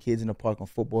started training kids in the park on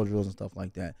football drills and stuff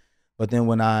like that. But then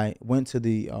when I went to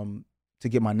the to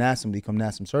get my NASM, become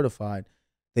NASM certified,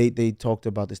 they talked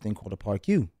about this thing called a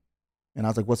PARQ, and I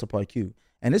was like, "What's a PARQ?"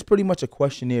 And it's pretty much a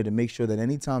questionnaire to make sure that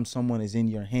anytime someone is in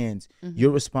your hands,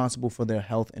 you're responsible for their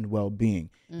health and well-being.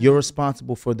 You're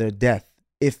responsible for their death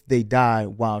if they die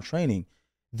while training.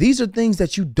 These are things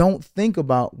that you don't think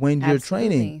about when you're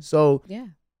training. So yeah.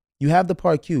 You have the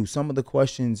PARQ. Some of the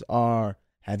questions are,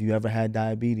 have you ever had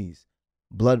diabetes?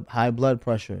 High blood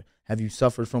pressure? Have you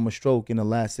suffered from a stroke in the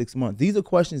last 6 months? These are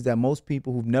questions that most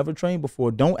people who've never trained before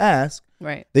don't ask.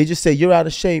 Right. They just say, you're out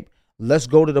of shape. Let's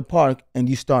go to the park, and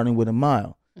you starting with a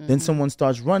mile. Then someone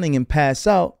starts running and pass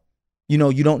out. You know,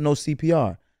 you don't know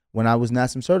CPR. When I was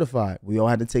NASM certified, we all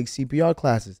had to take CPR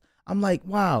classes. I'm like,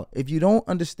 wow, if you don't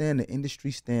understand the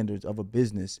industry standards of a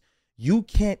business, you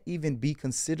can't even be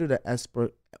considered an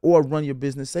expert or run your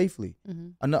business safely.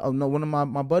 One of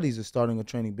my buddies is starting a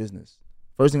training business.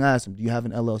 First thing I asked him, do you have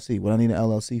an LLC? What do I need an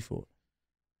LLC for?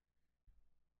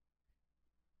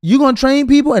 You gonna train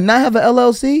people and not have an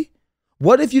LLC?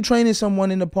 What if you training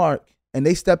someone in the park and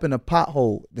they step in a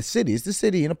pothole? It's the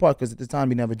city in the park because at the time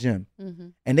we didn't have a gym,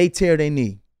 and they tear their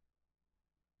knee.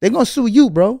 They're gonna sue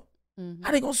you, bro.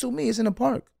 How they gonna sue me? It's in the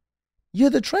park. You're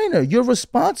the trainer. You're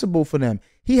responsible for them.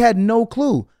 He had no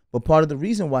clue. But part of the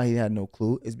reason why he had no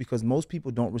clue is because most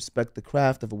people don't respect the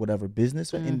craft of whatever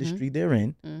business or industry they're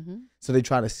in. So they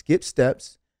try to skip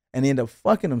steps and they end up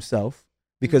fucking themselves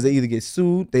because they either get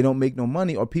sued, they don't make no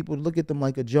money, or people look at them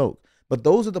like a joke. But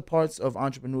those are the parts of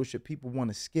entrepreneurship people want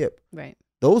to skip. Right.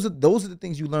 Those are the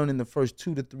things you learn in the first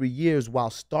 2 to 3 years while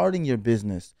starting your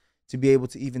business to be able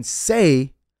to even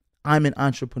say, I'm an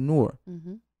entrepreneur.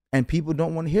 And people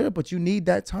don't want to hear it, but you need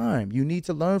that time. You need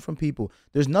to learn from people.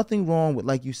 There's nothing wrong with,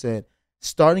 like you said,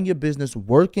 starting your business,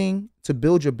 working to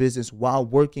build your business while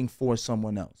working for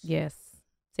someone else. Yes.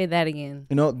 Say that again.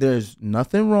 You know, there's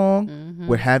nothing wrong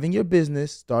with having your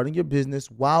business, starting your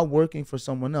business while working for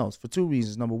someone else for 2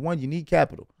 reasons. Number one, you need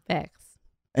capital. Facts.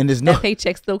 And there's no that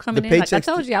paycheck still coming in. Like I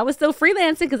told you, I was still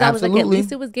freelancing because I was like, at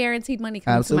least it was guaranteed money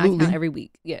coming to my account every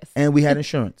week. Yes. And we had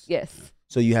insurance. Yes.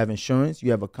 So you have insurance,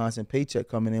 you have a constant paycheck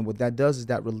coming in. What that does is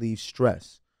that relieves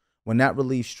stress. When that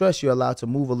relieves stress, you're allowed to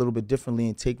move a little bit differently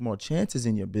and take more chances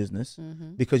in your business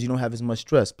because you don't have as much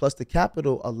stress. Plus, the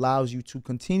capital allows you to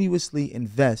continuously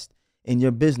invest in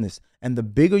your business. And the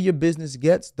bigger your business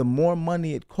gets, the more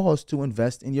money it costs to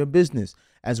invest in your business.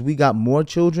 As we got more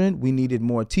children, we needed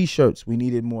more T-shirts, we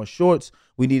needed more shorts,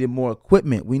 we needed more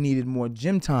equipment, we needed more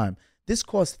gym time. This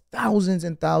costs thousands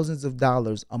and thousands of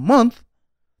dollars a month.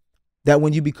 that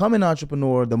when you become an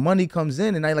entrepreneur, the money comes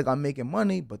in, and I like I'm making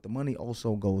money, but the money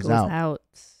also goes out.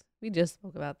 We just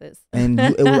spoke about this. And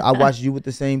I watched you with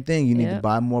the same thing. You need to Yep.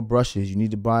 buy more brushes. You need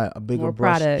to buy a bigger More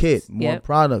brush products. kit, more Yep.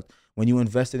 product. When you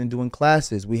invested in doing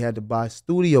classes, we had to buy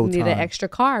studio We need time. an extra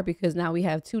car because now we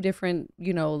have two different,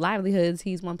 livelihoods.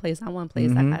 He's one place, I'm one place.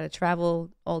 Mhm. I got to travel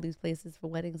all these places for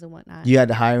weddings and whatnot. You had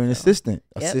to hire an So, assistant.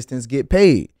 yep. Assistants get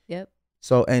paid. Yep.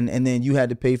 So and then you had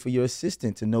to pay for your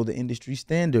assistant to know the industry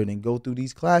standard and go through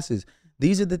these classes.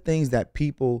 These are the things that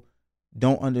people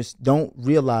don't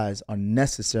realize are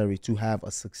necessary to have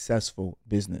a successful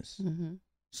business. Mm-hmm.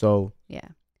 So Yeah.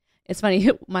 It's funny.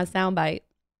 My soundbite,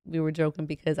 we were joking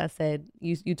because I said,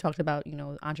 you talked about,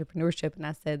 entrepreneurship, and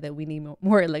I said that we need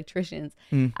more electricians.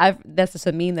 Mm. That's just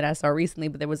a meme that I saw recently,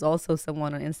 but there was also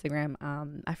someone on Instagram.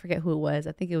 I forget who it was.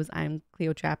 I think it was I'm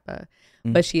Cleotrapa,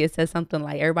 but she had said something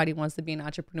like, everybody wants to be an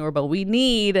entrepreneur, but we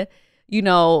need,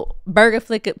 burger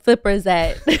flippers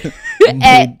at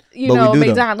at we do,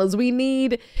 McDonald's. We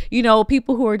need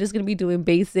people who are just going to be doing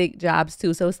basic jobs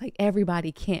too. So it's like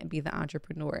everybody can't be the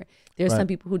entrepreneur. There's Right. some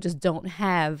people who just don't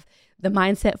have the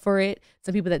mindset for it.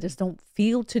 Some people that just don't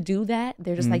feel to do that.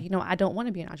 They're just like, I don't want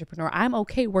to be an entrepreneur. I'm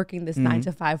okay working this 9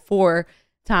 to 5 for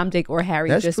Tom, Dick, or Harry.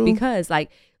 That's just true. because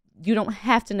you don't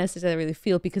have to necessarily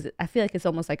feel, because I feel like it's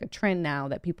almost like a trend now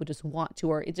that people just want to,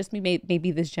 or it just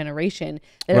maybe this generation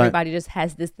that Right. everybody just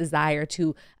has this desire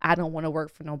to, I don't want to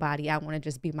work for nobody. I want to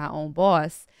just be my own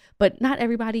boss. But not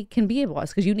everybody can be a boss,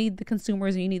 because you need the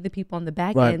consumers and you need the people on the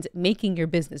back Right. end making your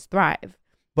business thrive.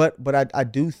 But I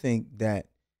do think that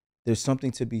there's something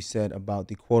to be said about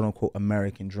the quote unquote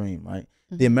American dream, right?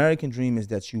 Mm-hmm. The American dream is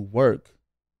that you work,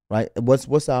 right?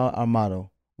 What's our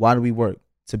motto? Why do we work?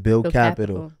 To build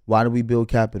capital. Why do we build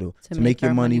capital? To make your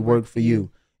our money work for you.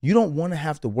 You don't want to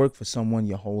have to work for someone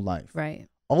your whole life. Right.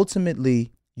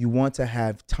 Ultimately, you want to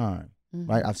have time, Mm-hmm.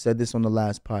 right? I've said this on the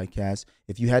last podcast.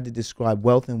 If you had to describe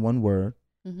wealth in one word,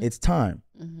 Mm-hmm. it's time.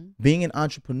 Mm-hmm. Being an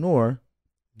entrepreneur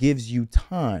gives you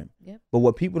time. Yep. But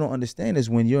what people don't understand is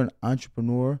when you're an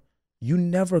entrepreneur, you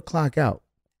never clock out.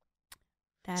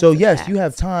 That's So a yes, fact. you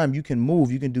have time, you can move,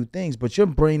 you can do things, but your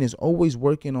brain is always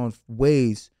working on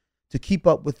ways to keep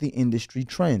up with the industry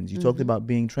trends. You talked Mhm. about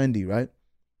being trendy, right?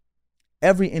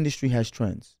 Every industry has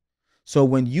trends. So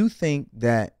when you think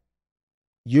that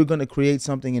you're going to create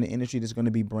something in the industry that's going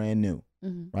to be brand new,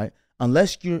 Mhm. right?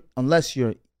 Unless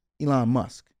you're Elon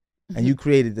Musk and you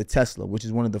created the Tesla, which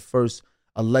is one of the first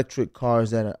electric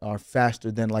cars that are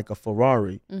faster than like a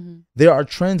Ferrari. Mhm. There are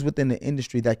trends within the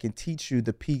industry that can teach you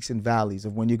the peaks and valleys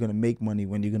of when you're going to make money,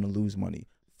 when you're going to lose money.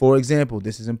 For example,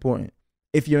 this is important.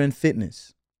 If you're in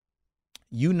fitness,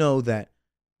 you know that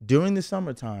during the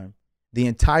summertime, the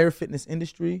entire fitness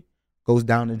industry goes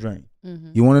down the drain.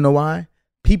 Mhm. You want to know why?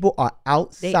 People are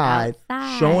outside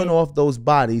outside. showing off those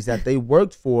bodies that they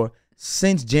worked for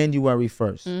since January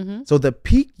 1st. Mhm. So the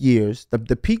peak years, the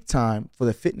peak time for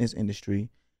the fitness industry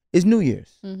is New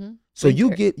Year's. Mhm. So you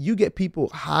Winter. get people,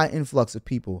 high influx of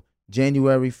people,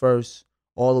 January 1st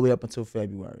all the way up until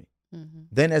February. Mhm.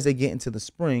 Then as they get into the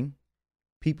spring,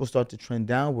 people start to trend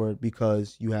downward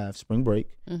because you have spring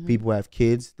break. Mhm. People have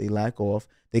kids, they lack off.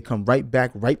 They come right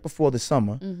back right before the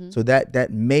summer. Mhm. So that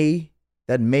May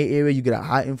area, you get a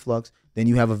high influx. Then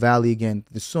you have a valley again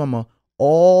the summer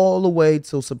all the way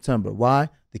till September. Why?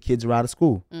 The kids are out of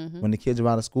school. Mhm. When the kids are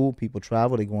out of school, people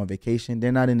travel, they go on vacation.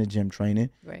 They're not in the gym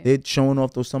training. Right. They're showing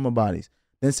off those summer bodies.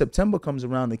 Then September comes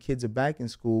around, the kids are back in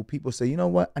school. People say, you know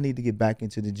what? I need to get back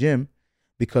into the gym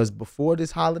because before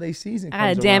this holiday season I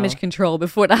comes got damage around, control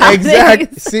before the holidays.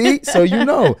 exactly. See, so you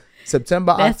know,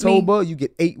 September, That's me. October, you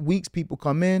get 8 weeks. People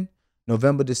come in.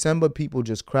 November, December, people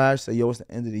just crash. Say, yo, it's the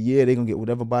end of the year. They're gonna get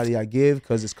whatever body I give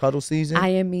because it's cuddle season, I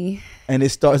am me. and it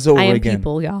starts over I am again.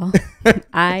 people, y'all.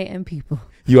 I am people.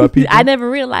 You are people. I never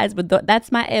realized, but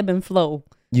that's my ebb and flow.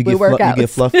 you with get you get workouts.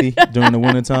 fluffy during the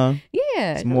wintertime.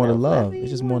 Yeah. It's more to a little love. fluffy,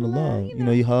 It's just a more to little love. You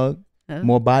know, you hug, Huh?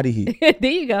 more body heat.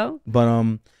 There you go. But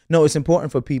no, it's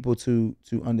important for people to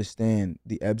understand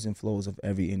the ebbs and flows of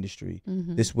every industry.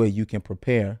 Mhm. This way, you can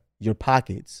prepare your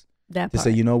pockets That to part.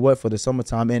 say, you know what, for the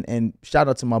summertime. And shout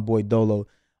out to my boy Dolo.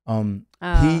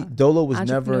 Dolo was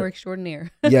entrepreneur never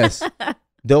extraordinaire. yes.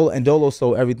 Dolo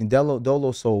sold everything.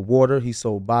 Dolo sold water. He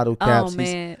sold bottle caps. Oh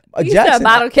man, Uh, you said Jackson-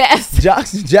 bottle caps.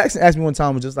 Jackson asked me one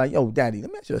time, was just like, yo, Daddy,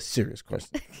 let me ask you a serious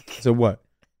question. I said, what?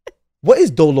 What is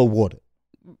Dolo water?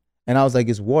 And I was like,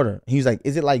 it's water. He was like,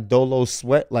 is it like Dolo's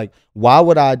sweat? Like, why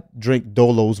would I drink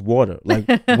Dolo's water? Like,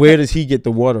 where does he get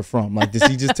the water from? Like, does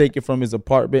he just take it from his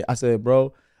apartment? I said,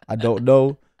 bro, I don't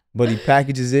know. But he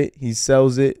packages it. He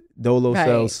sells it. Dolo Right.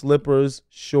 sells slippers,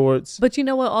 shorts. But you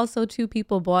know what? Also, two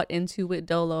people bought into with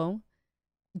Dolo.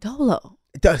 Dolo.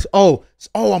 It does.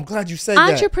 I'm glad you said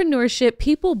that. Entrepreneurship,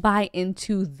 people buy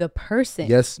into the person.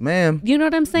 Yes, ma'am. You know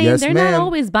what I'm saying? Yes, They're ma'am. not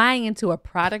always buying into a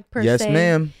product per Yes, se.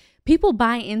 ma'am. People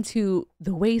buy into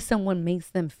the way someone makes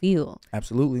them feel.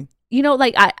 Absolutely. You know,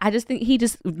 like I just think he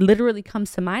just literally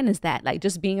comes to mind as that. Like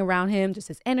just being around him, just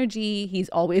his energy. He's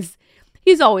always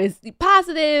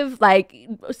positive. Like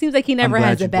seems like he never glad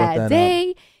has you a brought that bad up.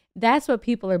 day. That's what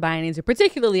people are buying into,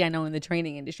 particularly I know in the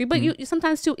training industry, but Mm-hmm. you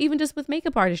sometimes too, even just with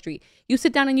makeup artistry, you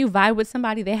sit down and you vibe with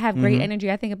somebody, they have great Mm-hmm.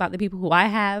 energy. I think about the people who I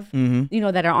have, you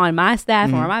know, that are on my staff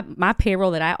Mm-hmm. or my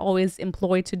payroll that I always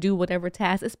employ to do whatever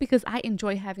task. It's because I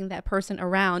enjoy having that person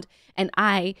around and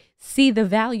I see the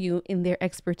value in their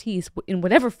expertise in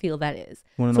whatever field that is.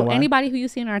 Wanna know So why? anybody who you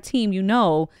see on our team, you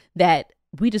know that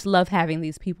we just love having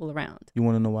these people around. You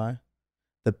want to know why?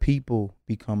 The people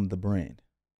become the brand.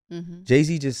 Mm-hmm.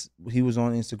 Jay-Z he was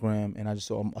on Instagram and I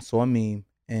saw a meme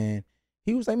and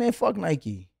he was like, man, fuck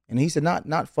Nike. And he said,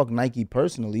 not fuck Nike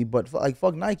personally, but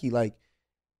fuck Nike. Like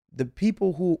the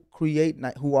people who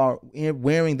who are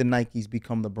wearing the Nikes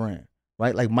become the brand,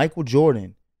 right? Like Michael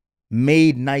Jordan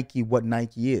made Nike what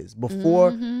Nike is.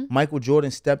 Before Mhm. Michael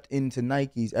Jordan stepped into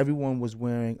Nikes, everyone was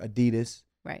wearing Adidas.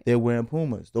 Right. They're wearing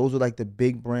Pumas. Those were like the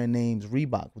big brand names,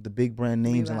 Reebok with the big brand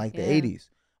names in Reebok, like the yeah. 80s.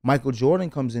 Michael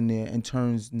Jordan comes in there and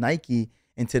turns Nike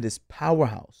into this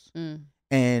powerhouse. Mm.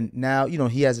 And now, you know,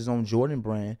 he has his own Jordan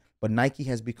brand, but Nike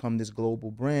has become this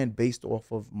global brand based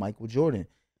off of Michael Jordan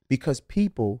because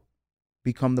people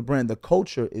become the brand. The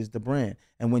culture is the brand.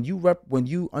 And when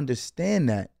you understand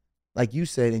that, like you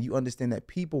said, and you understand that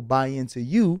people buy into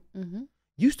you, Mm-hmm.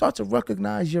 you start to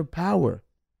recognize your power.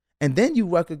 And then you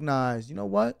recognize, you know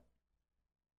what?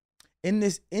 In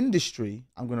this industry,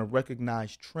 I'm going to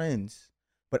recognize trends,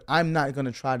 but I'm not going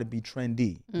to try to be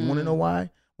trendy. You want to know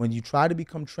why? When you try to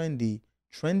become trendy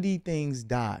things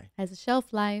die. Has a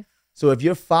shelf life. So if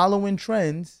you're following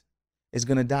trends, it's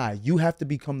going to die. You have to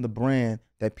become the brand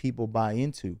that people buy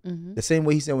into. Mm-hmm. The same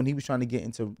way he said when he was trying to get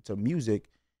into music,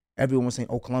 everyone was saying,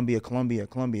 oh, Columbia,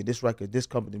 this record, this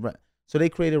company. So they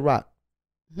created rock.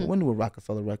 Mhm. We knew what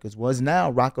Rockefeller Records was. Now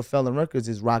Rockefeller Records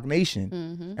is Rock Nation.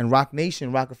 Mm-hmm. And Rock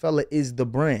Nation, Rockefeller is the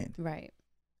brand. Right.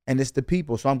 And it's the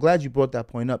people. So I'm glad you brought that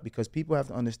point up because people have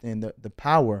to understand that the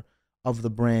power of the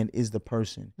brand is the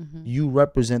person. Mm-hmm. You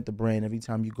represent the brand every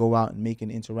time you go out and make an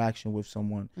interaction with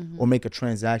someone Mm-hmm. or make a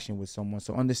transaction with someone.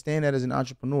 So understand that as an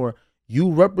entrepreneur,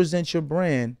 you represent your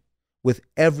brand with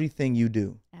everything you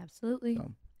do. Absolutely.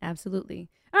 So. Absolutely.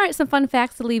 All right, some fun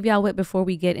facts to leave y'all with before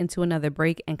we get into another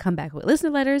break and come back with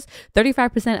listener letters.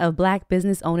 35% of Black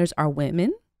business owners are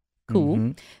women. Cool.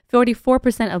 Mhm.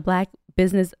 44% of Black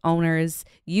business owners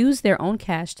use their own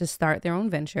cash to start their own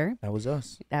venture. That was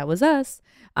us. That was us.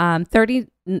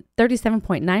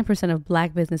 37.9% of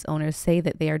Black business owners say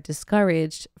that they are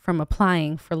discouraged from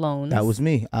applying for loans. That was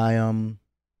me.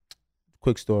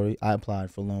 Quick story. I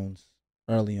applied for loans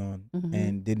early on Mhm.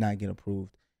 and did not get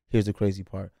approved. Here's the crazy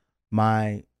part.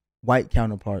 My white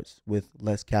counterparts with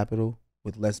less capital,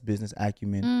 with less business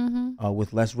acumen, Mhm.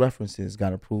 with less references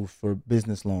got approved for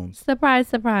business loans Surprise,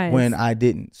 surprise. when I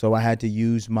didn't. So I had to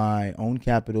use my own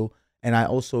capital and I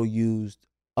also used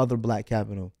other Black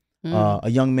capital. A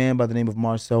young man by the name of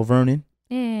Marcel Vernon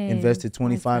invested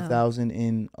 $25,000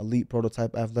 in Elite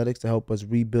Prototype Athletics to help us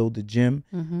rebuild the gym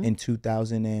Mm-hmm. in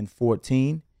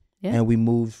 2014. Yeah. And we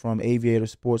moved from Aviator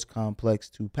Sports Complex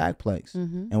to Packplex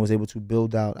Mm-hmm. and was able to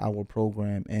build out our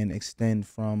program and extend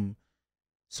from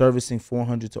servicing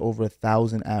 400 to over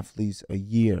 1,000 athletes a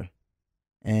year.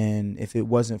 And if it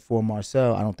wasn't for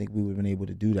Marcel, I don't think we would have been able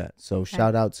to do that. So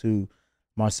shout out to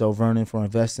Marcel Vernon for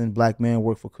investing. Black man,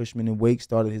 worked for Cushman and Wake,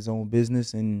 started his own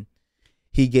business, and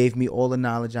he gave me all the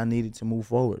knowledge I needed to move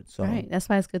forward. So Right. That's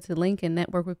why it's good to link and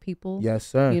network with people. yes,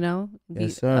 sir. You know,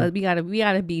 Yes, sir. we gotta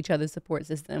be each other's support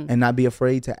system. And not be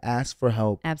afraid to ask for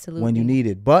help Absolutely. when you need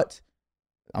it. But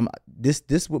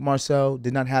this with Marcel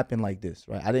did not happen like this,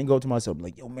 right? I didn't go to Marcel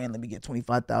like, yo, man, let me get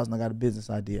 25,000. I got a business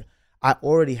idea. I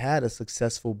already had a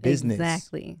successful business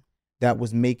Exactly. that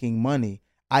was making money.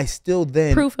 I still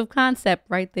then Proof of concept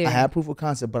right there. I had proof of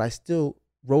concept, but I still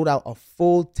wrote out a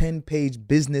full 10-page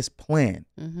business plan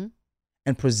Mm-hmm.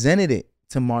 and presented it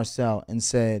to Marcel and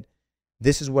said,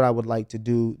 this is what I would like to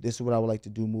do. This is what I would like to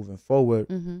do moving forward.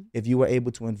 Mm-hmm. If you were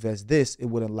able to invest this, it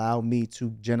would allow me to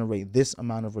generate this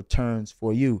amount of returns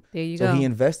for you. There you So go. he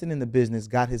invested in the business,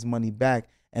 got his money back,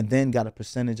 and then got a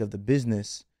percentage of the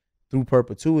business through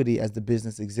perpetuity as the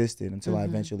business existed until I Mhm.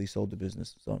 eventually sold the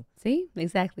business. So See,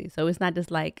 exactly. So it's not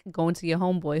just like going to your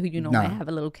homeboy who you know Nah. might have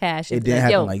a little cash. it and be didn't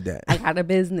like, happen Yo, like that. I got a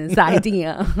business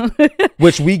idea.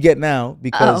 Which we get now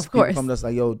because of people course. come to us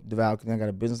like, yo, Deval, I got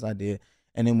a business idea.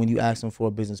 And then when you ask them for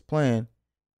a business plan,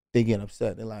 they get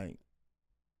upset. They're like,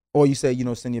 or you say,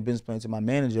 send your business plan to my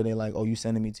manager. They're like, oh, you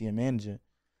sending me to your manager.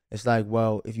 It's like,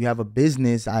 well, if you have a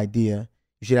business idea,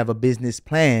 you should have a business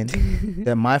plan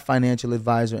that my financial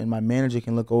advisor and my manager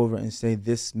can look over and say,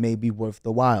 this may be worth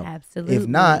the while. Absolutely. If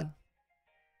not,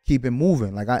 keep it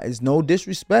moving. Like, it's no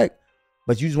disrespect,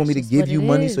 but you just want me to give you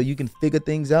money so you can figure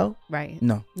things out? Right.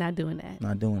 No. Not doing that.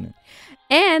 Not doing it.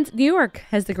 And New York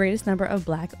has the greatest number of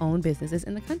Black-owned businesses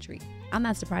in the country. I'm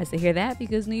not surprised to hear that,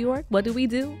 because New York, what do? We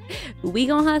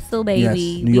gonna hustle, baby. Yes,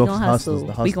 New we York's gonna hustles, hustle.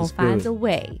 the hustle We gonna find spirit. a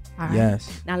way. All right.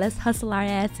 Yes. Now let's hustle our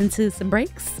ass into some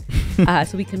breaks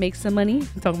so we can make some money.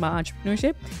 I'm talking about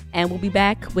entrepreneurship. And we'll be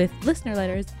back with listener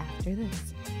letters after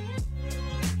this.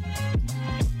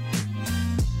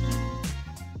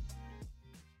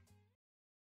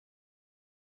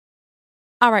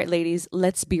 All right, ladies,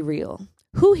 let's be real.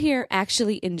 Who here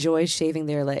actually enjoys shaving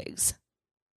their legs?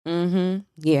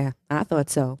 Yeah, I thought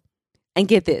so. And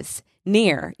get this,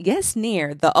 Nair, yes,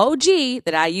 Nair, the OG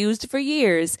that I used for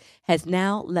years, has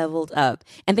now leveled up.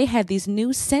 And they have these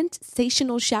new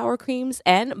sensational shower creams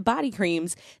and body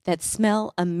creams that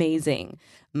smell amazing.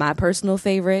 My personal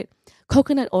favorite,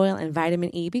 coconut oil and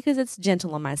vitamin E, because it's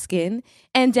gentle on my skin,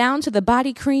 and down to the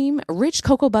body cream, rich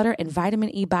cocoa butter and vitamin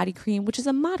E body cream, which is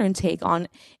a modern take on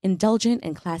indulgent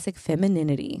and classic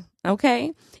femininity.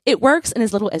 Okay? It works in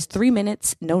as little as 3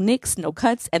 minutes, no nicks, no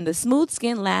cuts, and the smooth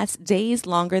skin lasts days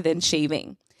longer than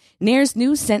shaving. Nair's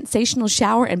new sensational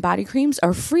shower and body creams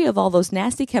are free of all those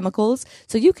nasty chemicals,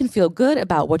 so you can feel good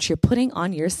about what you're putting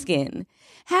on your skin.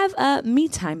 Have a me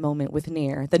time moment with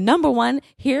Nair, the #1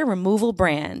 hair removal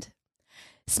brand.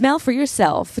 Smell for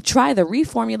yourself. Try the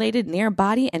reformulated Nair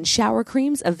body and shower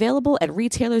creams available at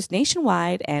retailers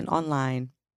nationwide and online.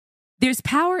 There's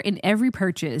power in every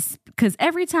purchase, because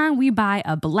every time we buy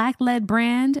a Black-led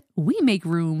brand, we make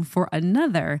room for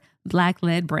another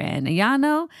Black-led brand. And y'all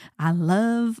know I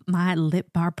love my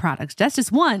lip bar products. That's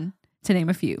just one, to name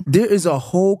a few. There is a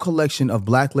whole collection of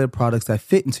Black-led products that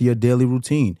fit into your daily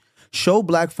routine. Show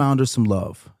Black founders some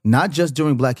love, not just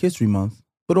during Black History Month,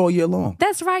 but all year long.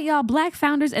 That's right, y'all. Black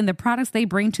founders and the products they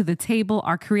bring to the table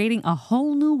are creating a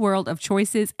whole new world of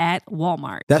choices at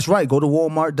Walmart. That's right. Go to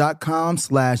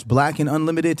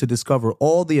walmart.com/blackandunlimited to discover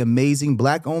all the amazing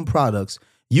Black-owned products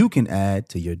you can add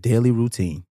to your daily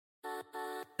routine.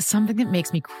 Something that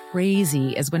makes me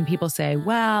crazy is when people say,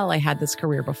 well, I had this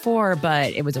career before,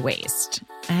 but it was a waste.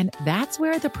 And that's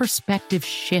where the perspective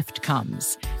shift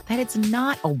comes, that it's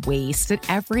not a waste, that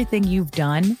everything you've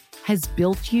done has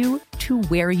built you to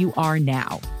where you are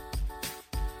now.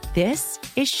 This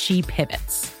is She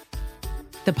Pivots,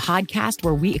 the podcast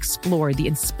where we explore the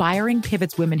inspiring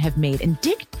pivots women have made and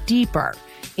dig deeper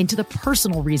into the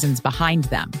personal reasons behind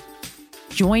them.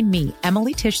 Join me,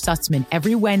 Emily Tish Sussman,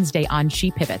 every Wednesday on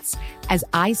She Pivots as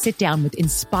I sit down with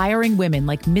inspiring women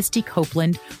like Misty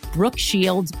Copeland, Brooke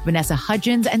Shields, Vanessa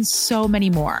Hudgens, and so many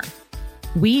more.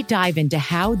 We dive into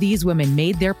how these women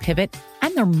made their pivot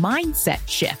and their mindset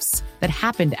shifts that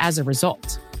happened as a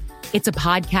result. It's a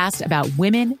podcast about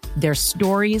women, their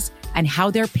stories, and how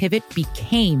their pivot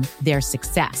became their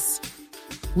success.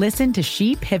 Listen to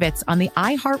She Pivots on the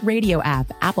iHeartRadio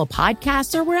app, Apple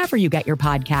Podcasts, or wherever you get your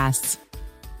podcasts.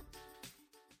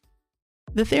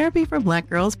 The Therapy for Black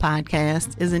Girls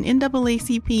podcast is an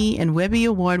NAACP and Webby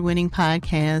Award-winning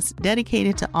podcast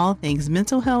dedicated to all things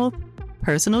mental health,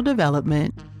 personal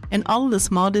development, and all of the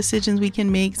small decisions we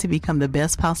can make to become the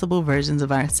best possible versions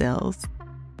of ourselves.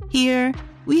 Here,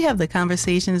 we have the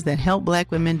conversations that help Black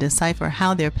women decipher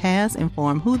how their past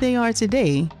inform who they are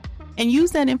today and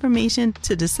use that information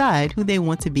to decide who they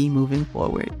want to be moving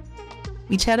forward.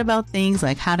 We chat about things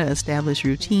like how to establish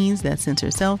routines that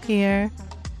center self-care,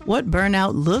 what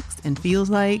burnout looks and feels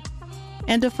like,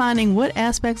 and defining what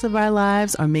aspects of our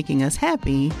lives are making us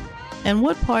happy and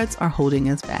what parts are holding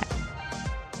us back.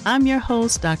 I'm your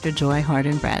host, Dr. Joy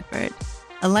Harden Bradford,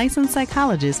 a licensed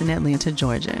psychologist in Atlanta,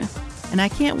 Georgia, and I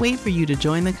can't wait for you to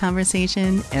join the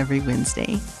conversation every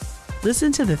Wednesday.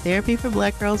 Listen to the Therapy for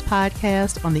Black Girls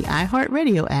podcast on the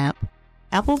iHeartRadio app,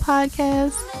 Apple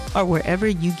Podcasts, or wherever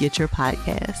you get your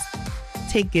podcasts.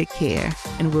 Take good care,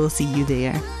 and we'll see you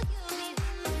there.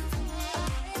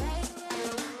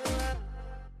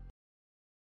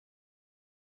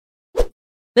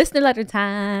 Listener letter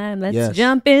time. Let's Yes.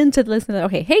 jump into the listener letter.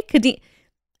 Okay. Hey, Kadeen.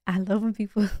 I love when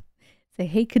people say,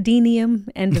 hey, Kadenium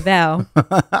and Deval.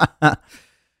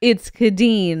 It's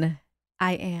Kadeen.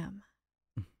 I am.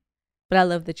 But I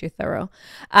love that you're thorough.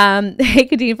 Hey,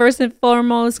 Kadeen, first and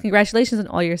foremost, congratulations on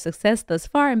all your success thus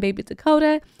far in Baby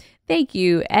Dakota. Thank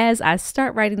you. As I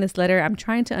start writing this letter, I'm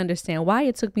trying to understand why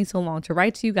it took me so long to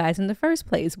write to you guys in the first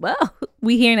place. Well,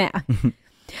 we here now.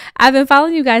 I've been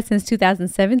following you guys since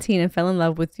 2017 and fell in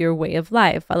love with your way of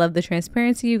life. I love the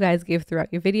transparency you guys give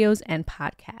throughout your videos and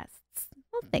podcasts.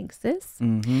 Well, thanks, sis.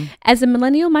 Mm-hmm. As a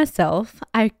millennial myself,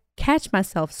 I catch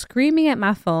myself screaming at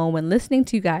my phone when listening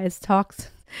to you guys talk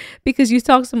because you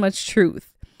talk so much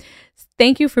truth.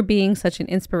 Thank you for being such an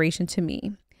inspiration to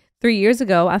me. 3 years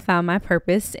ago, I found my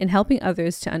purpose in helping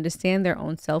others to understand their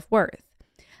own self-worth.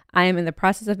 I am in the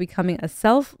process of becoming a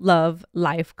self-love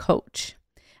life coach.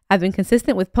 I've been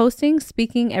consistent with posting,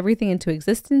 speaking everything into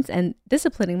existence, and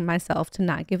disciplining myself to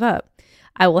not give up.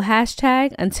 I will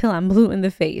hashtag until I'm blue in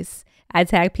the face. I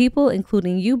tag people,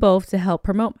 including you both, to help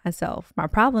promote myself. My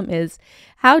problem is,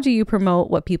 how do you promote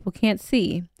what people can't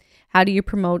see? How do you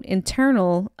promote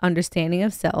internal understanding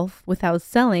of self without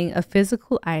selling a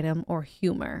physical item or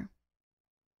humor?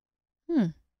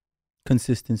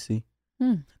 Consistency.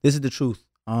 This is the truth.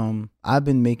 I've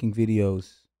been making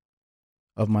videos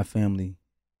of my family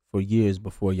for years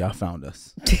before y'all found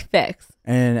us. Facts.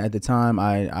 And at the time,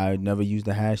 I never used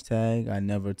the hashtag. I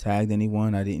never tagged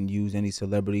anyone. I didn't use any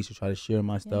celebrities to try to share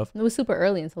my stuff. It was super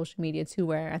early in social media too,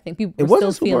 where I think people It were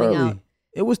wasn't still super feeling early. out.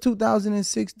 It was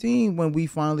 2016 when we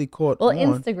finally caught Well, on.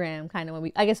 Instagram kind of when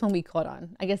we caught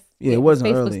on. I guess Yeah, it wasn't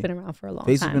Facebook's early. been around for a long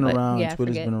Facebook's time. been but around. yeah,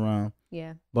 Twitter's been around.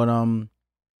 Yeah. But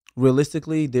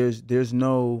realistically, there's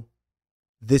no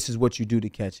this is what you do to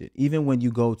catch it. Even when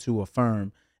you go to a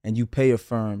firm and you pay a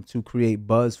firm to create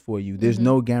buzz for you, there's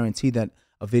no guarantee that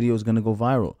a video is going to go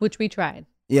viral. Which we tried.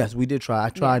 Yes, we did try. I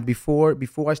tried before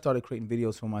I started creating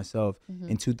videos for myself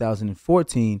in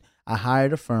 2014. I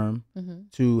hired a firm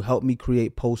to help me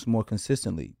create posts more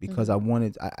consistently because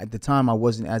at the time I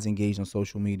wasn't as engaged on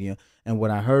social media. And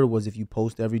what I heard was if you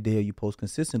post every day or you post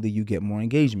consistently, you get more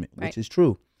engagement, which is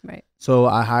true. Right. So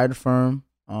I hired a firm.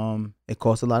 It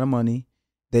cost a lot of money.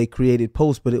 They created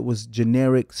posts, but it was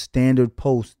generic standard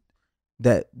posts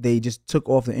that they just took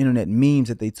off the internet, memes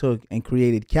that they took and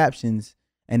created captions,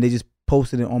 and they just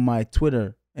posted it on my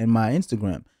Twitter and my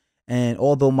Instagram. And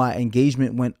although my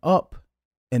engagement went up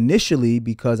initially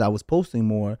because I was posting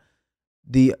more,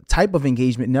 the type of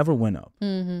engagement never went up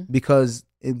because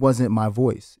it wasn't my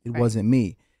voice. It wasn't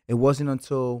me. It wasn't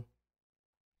until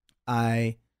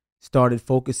I started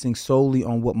focusing solely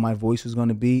on what my voice was going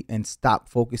to be and stopped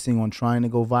focusing on trying to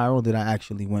go viral that I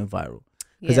actually went viral.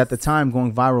 Because at the time,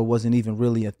 going viral wasn't even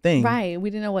really a thing. Right.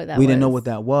 We didn't know what that was. We didn't know what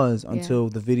that was until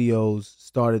the videos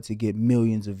started to get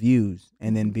millions of views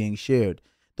and then being shared.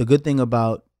 The good thing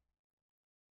about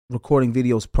recording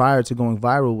videos prior to going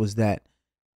viral was that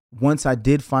once I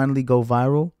did finally go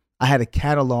viral, I had a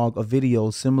catalog of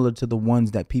videos similar to the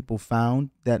ones that people found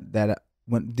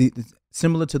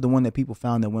similar to the one that people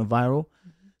found that went viral.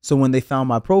 So when they found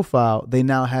my profile, they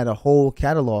now had a whole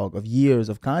catalog of years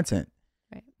of content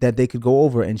that they could go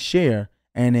over and share,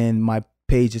 and then my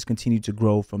page just continued to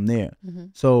grow from there.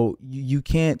 So you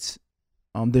can't,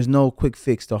 there's no quick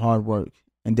fix to hard work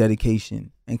and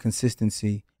dedication and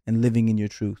consistency and living in your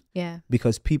truth. Yeah.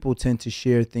 Because people tend to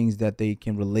share things that they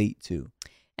can relate to.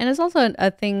 And it's also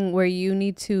a thing where you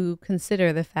need to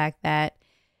consider the fact that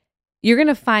you're going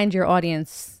to find your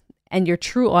audience and your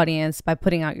true audience by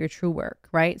putting out your true work,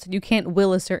 right? So you can't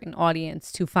will a certain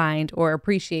audience to find or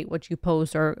appreciate what you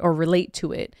post or relate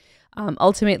to it.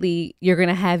 Ultimately, you're going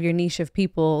to have your niche of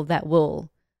people that will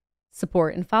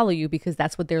support and follow you because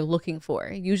that's what they're looking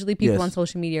for. Usually people on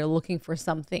social media are looking for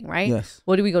something, right? Yes.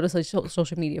 What do we go to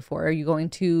social media for? Are you going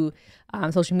to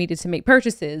social media to make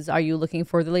purchases? Are you looking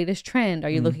for the latest trend? Are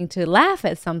you looking to laugh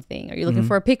at something? Are you looking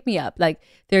for a pick-me-up? Like,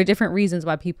 there are different reasons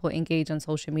why people engage on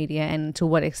social media, and to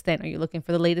what extent are you looking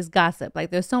for the latest gossip? Like,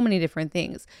 there's so many different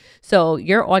things. So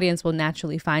your audience will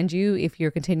naturally find you if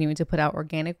you're continuing to put out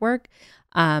organic work.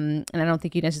 And I don't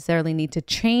think you necessarily need to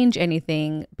change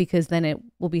anything because then it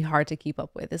will be hard to keep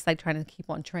up with. It's like trying to keep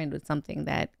on trend with something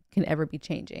that can ever be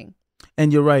changing.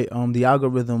 And you're right. The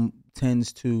algorithm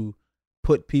tends to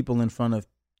put people in front of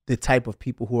the type of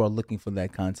people who are looking for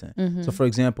that content. So for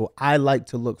example, I like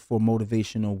to look for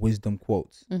motivational wisdom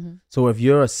quotes. So if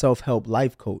you're a self-help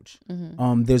life coach,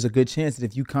 there's a good chance that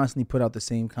if you constantly put out the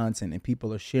same content and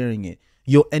people are sharing it,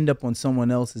 you'll end up on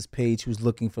someone else's page who's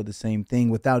looking for the same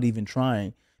thing without even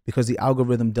trying, because the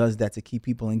algorithm does that to keep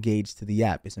people engaged to the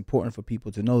app. It's important for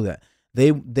people to know that.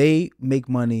 They make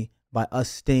money by us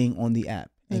staying on the app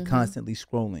and constantly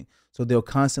scrolling. So they'll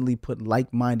constantly put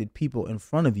like-minded people in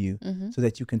front of you so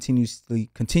that you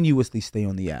continuously stay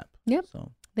on the app. Yep.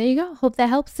 So there you go. Hope that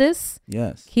helps, sis.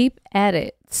 yes. Keep at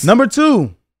it. Number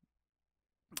 2.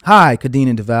 Hi, Kadeen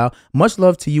and Deval. Much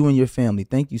love to you and your family.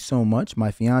 Thank you so much. My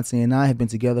fiance and I have been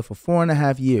together for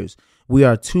 4.5 years. We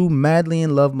are 2 madly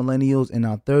in love millennials in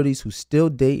our 30s who still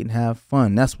date and have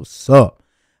fun. That's what's up.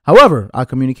 However, our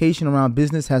communication around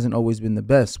business hasn't always been the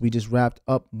best. We just wrapped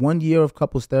up 1 year of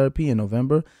couples therapy in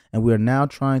November, and we are now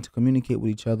trying to communicate with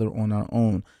each other on our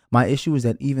own. My issue is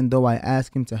that even though I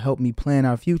ask him to help me plan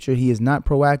our future, he is not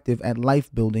proactive at life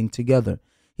building together.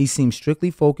 He seems strictly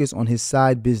focused on his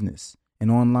side business, an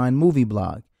online movie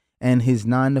blog, and his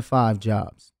 9-to-5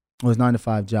 jobs, or his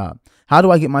 9-to-5 job. How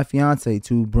do I get my fiance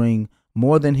to bring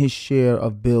more than his share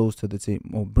of bills to the table,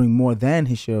 or bring more than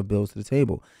his share of bills to the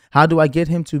table? How do I get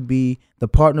him to be the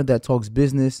partner that talks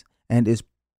business and is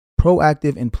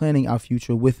proactive in planning our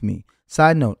future with me?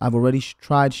 Side note, I've already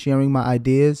tried sharing my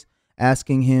ideas,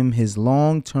 asking him his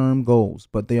long-term goals,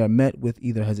 but they are met with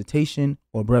either hesitation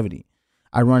or brevity.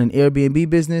 I run an Airbnb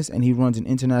business and he runs an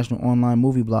international online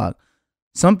movie blog.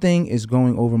 Something is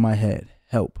going over my head.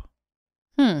 Help.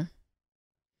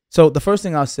 So the first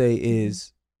thing I'll say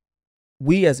is,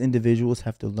 we as individuals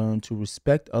have to learn to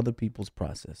respect other people's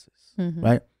processes,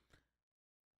 right?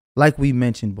 Like we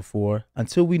mentioned before,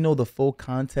 until we know the full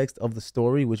context of the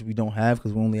story, which we don't have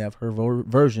because we only have her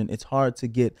version, it's hard to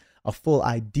get a full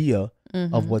idea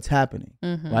of what's happening,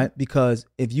 right? Because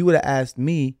if you would have asked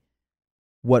me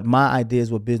what my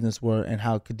ideas with business were and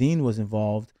how Kadeen was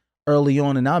involved early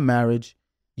on in our marriage,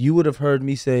 you would have heard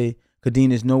me say,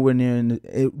 Kadeen is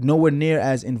nowhere near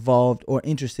as involved or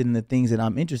interested in the things that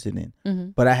I'm interested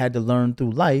in. But I had to learn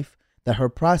through life that her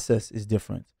process is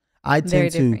different. I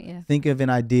tend to think of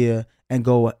an idea and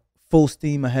go full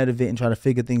steam ahead of it and try to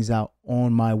figure things out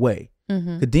on my way.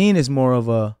 Kadeen is more of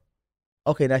a,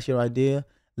 okay, that's your idea.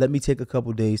 Let me take a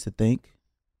couple days to think.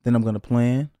 Then I'm going to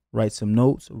plan, write some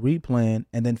notes, replan,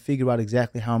 and then figure out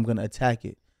exactly how I'm going to attack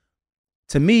it.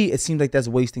 To me, it seems like that's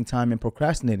wasting time and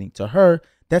procrastinating. To her,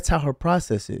 that's how her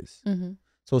process is.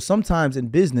 So sometimes in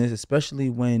business, especially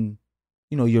when,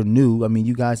 you're new, I mean,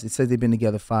 you guys, it says they've been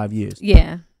together 5 years.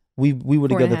 Yeah. We were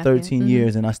together 13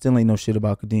 years and I still ain't know shit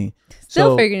about Kadeen.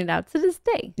 Still figuring it out to this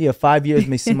day. Yeah, 5 years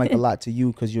may seem like a lot to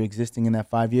you because you're existing in that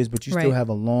 5 years, but you still have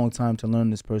a long time to learn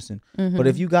this person. But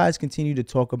if you guys continue to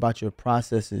talk about your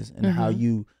processes and how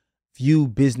you view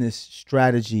business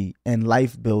strategy and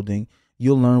life building,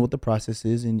 you'll learn what the process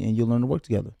is and you'll learn to work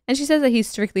together. And she says that he's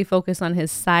strictly focused on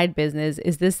his side business.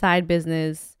 Is this side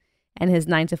business and his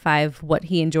 9-to-5 what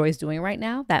he enjoys doing right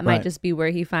now? That might just be where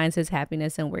he finds his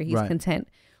happiness and where he's content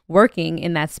working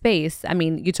in that space. I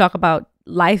mean, you talk about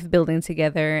life building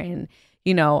together and,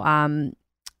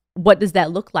 what does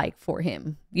that look like for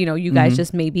him? You guys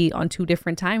just may be on two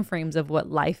different time frames of what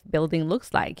life building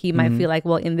looks like. He might feel like,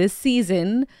 well, in this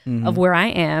season of where I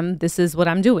am, this is what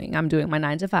I'm doing. I'm doing my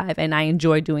 9-to-5 and I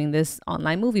enjoy doing this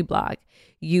online movie blog.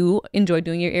 You enjoy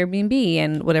doing your Airbnb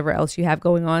and whatever else you have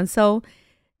going on. So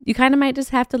you kind of might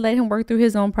just have to let him work through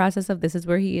his own process of this is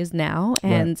where he is now.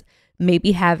 And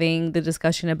maybe having the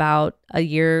discussion about a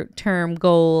year term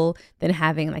goal, then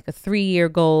having like a 3-year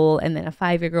goal and then a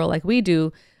 5-year goal like we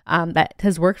do. That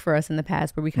has worked for us in the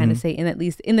past, where we kind of say, at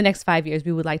least in the next 5 years,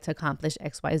 we would like to accomplish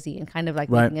X, Y, Z, and kind of like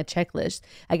making a checklist.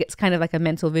 I guess kind of like a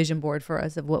mental vision board for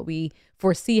us of what we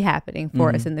foresee happening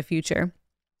for us in the future.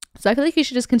 So I feel like you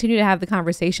should just continue to have the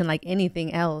conversation like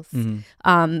anything else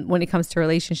when it comes to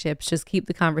relationships. Just keep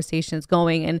the conversations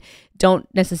going and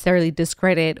don't necessarily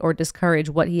discredit or discourage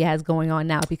what he has going on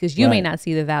now, because you may not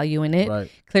see the value in it.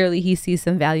 Clearly, he sees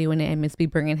some value in it and it's be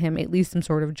bringing him at least some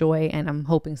sort of joy. And I'm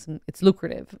hoping it's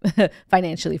lucrative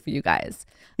financially for you guys.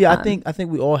 Yeah, I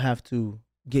think we all have to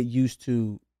get used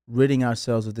to ridding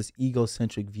ourselves of this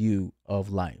egocentric view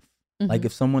of life. Like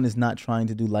if someone is not trying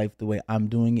to do life the way I'm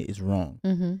doing it, it's wrong.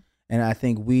 And I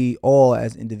think we all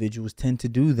as individuals tend to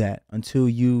do that until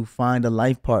you find a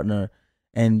life partner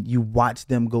and you watch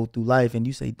them go through life and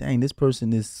you say, dang, this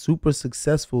person is super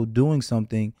successful doing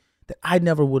something that I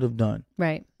never would have done.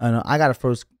 Right. And I got a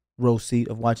first row seat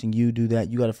of watching you do that.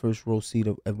 You got a first row seat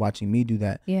of watching me do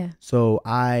that. Yeah. So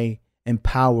I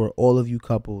empower all of you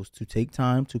couples to take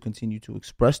time to continue to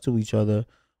express to each other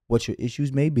what your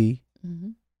issues may be.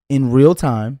 In real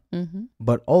time,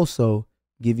 but also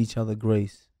give each other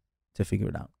grace to figure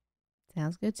it out.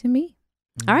 Sounds good to me.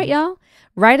 All right, y'all.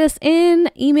 Write us in,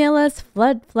 email us,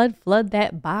 flood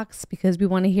that box, because we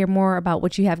want to hear more about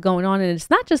what you have going on. And it's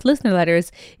not just listener letters.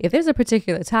 If there's a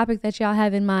particular topic that y'all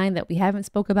have in mind that we haven't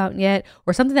spoke about yet,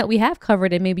 or something that we have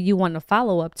covered and maybe you want to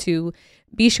follow up to,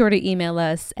 be sure to email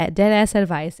us at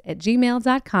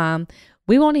deadassadvice@gmail.com.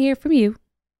 We want to hear from you.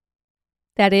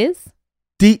 That is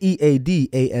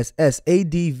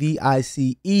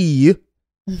DEADASSADVICE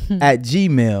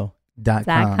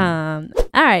 @gmail.com.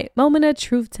 All right, moment of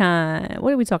truth time. What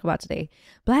did we talk about today?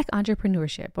 Black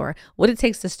entrepreneurship, or what it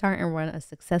takes to start and run a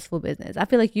successful business. I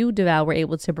feel like you, Deval, were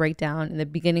able to break down in the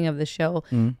beginning of the show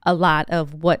a lot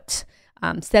of what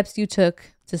steps you took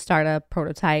to start a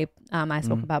prototype. I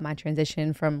spoke about my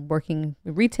transition from working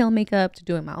with retail makeup to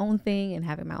doing my own thing and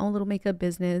having my own little makeup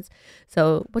business.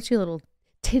 So what's your little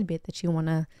tidbit that you want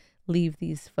to leave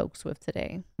these folks with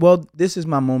today? Well, this is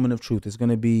my moment of truth. It's going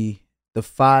to be the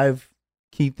 5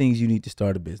 key things you need to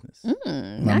start a business.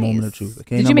 My moment of truth.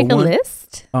 Okay, Did you make a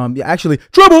list? Yeah, actually,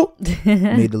 Trouble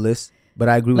made the list, but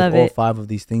I agree Love with all it. 5 of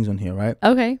these things on here, right?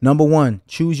 Okay. Number 1,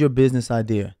 choose your business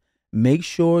idea. Make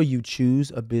sure you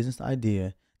choose a business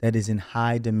idea that is in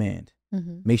high demand.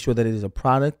 Make sure that it is a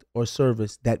product or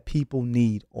service that people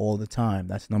need all the time.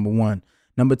 That's number 1.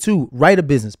 Number 2, write a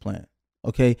business plan.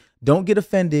 Okay, don't get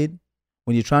offended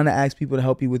when you're trying to ask people to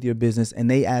help you with your business and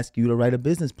they ask you to write a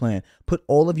business plan. Put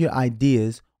all of your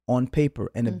ideas on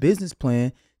paper, and a business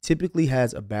plan typically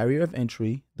has a barrier of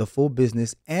entry, the full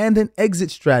business, and an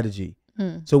exit strategy.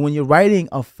 So when you're writing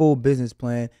a full business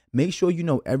plan, make sure you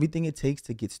know everything it takes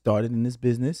to get started in this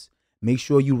business. Make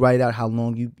sure you write out how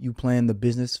long you plan the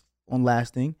business on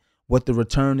lasting, what the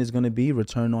return is going to be,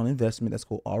 return on investment, that's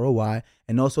called ROI,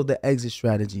 and also the exit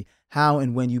strategy, how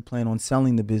and when you plan on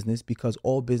selling the business, because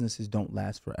all businesses don't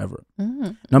last forever.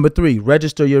 Number 3,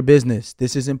 register your business.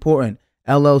 This is important.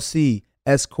 LLC,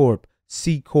 S Corp,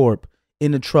 C Corp,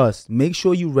 in a trust. Make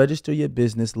sure you register your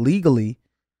business legally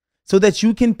so that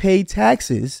you can pay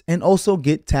taxes and also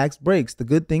get tax breaks. The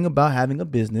good thing about having a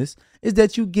business is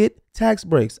that you get tax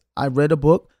breaks. I read a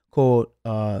book called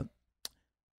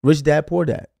Rich Dad, Poor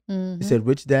Dad. It said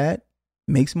rich dad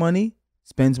makes money,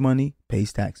 spends money,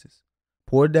 pays taxes.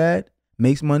 Poor dad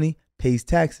makes money, pays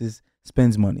taxes,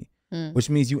 spends money, which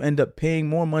means you end up paying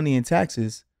more money in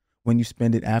taxes when you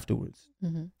spend it afterwards.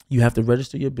 You have to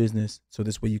register your business so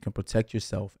this way you can protect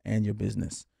yourself and your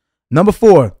business. Number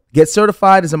 4, get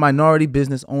certified as a minority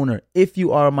business owner if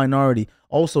you are a minority.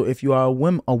 Also, if you are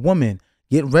a woman,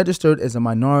 get registered as a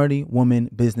minority woman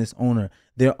business owner.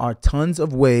 There are tons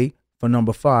of ways, for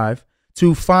number 5,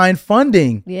 to find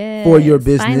funding for your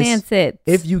business. Finance it.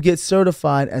 If you get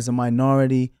certified as a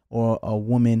minority or a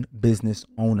woman business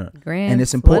owner. Grants, and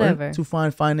it's important whatever. to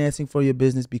find financing for your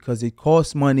business because it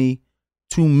costs money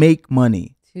to make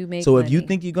money. So if you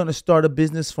think you're going to start a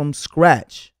business from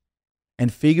scratch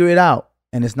and figure it out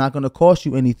and it's not going to cost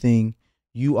you anything,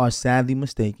 you are sadly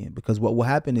mistaken, because what will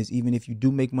happen is even if you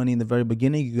do make money in the very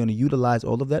beginning, you're going to utilize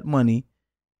all of that money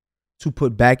to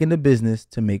put back into business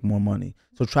to make more money.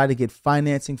 So try to get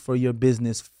financing for your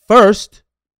business first.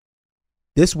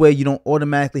 This way you don't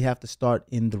automatically have to start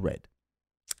in the red.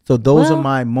 So those are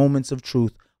my moments of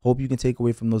truth. Hope you can take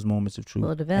away from those moments of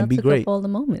truth and be great. All the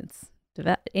moments.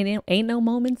 Ain't no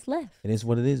moments left. It is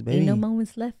what it is, baby. Ain't no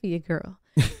moments left for you, girl.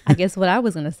 I guess what I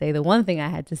was going to say, the one thing I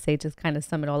had to say to kind of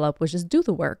sum it all up was just do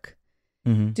the work.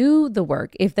 Do the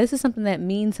work. If this is something that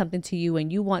means something to you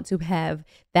and you want to have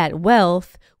that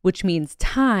wealth, which means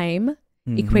time,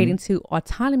 equating to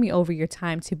autonomy over your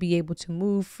time to be able to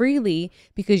move freely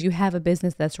because you have a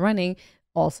business that's running.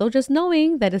 Also, just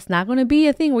knowing that it's not going to be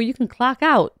a thing where you can clock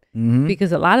out,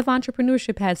 because a lot of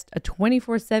entrepreneurship has a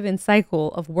 24/7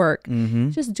 cycle of work.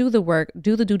 Just do the work,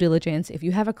 do the due diligence. If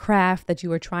you have a craft that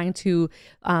you are trying to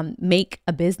make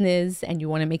a business and you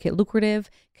want to make it lucrative,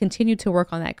 continue to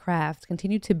work on that craft.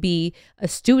 Continue to be a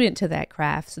student to that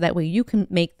craft, so that way you can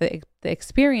make the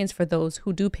experience for those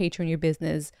who do patron your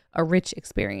business a rich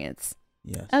experience.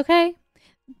 Yes. Okay,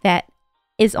 that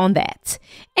is on that.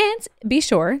 And be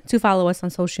sure to follow us on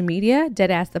social media,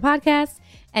 Deadass the Podcast.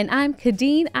 And I'm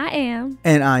Kadeen. I am.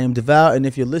 And I am Devout. And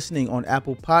if you're listening on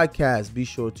Apple Podcasts, be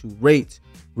sure to rate,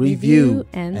 review,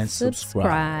 and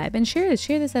subscribe. And share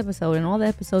this episode and all the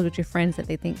episodes with your friends that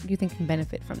you think can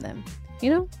benefit from them.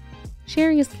 You know,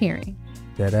 sharing is caring.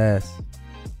 Deadass.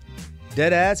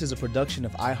 Deadass is a production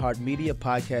of iHeartMedia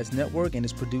Podcast Network and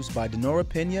is produced by Denora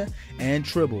Pena and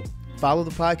Tribble. Follow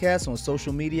the podcast on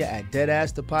social media at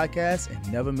Deadass the Podcast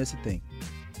and never miss a thing.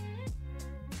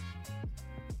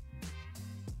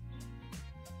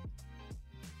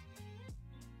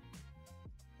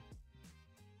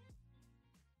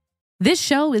 This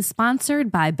show is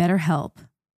sponsored by BetterHelp.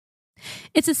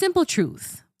 It's a simple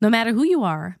truth. No matter who you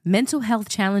are, mental health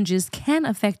challenges can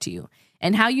affect you,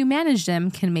 and how you manage them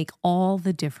can make all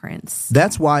the difference.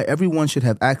 That's why everyone should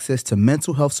have access to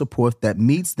mental health support that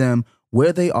meets them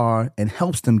where they are and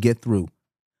helps them get through.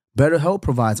 BetterHelp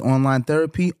provides online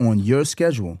therapy on your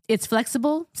schedule. It's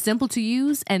flexible, simple to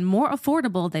use, and more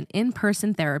affordable than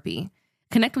in-person therapy.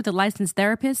 Connect with a licensed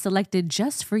therapist selected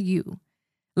just for you.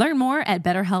 Learn more at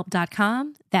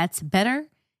BetterHelp.com. That's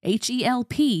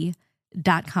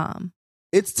BetterHelp.com.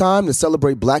 It's time to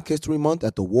celebrate Black History Month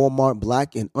at the Walmart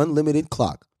Black and Unlimited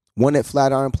Clock. One at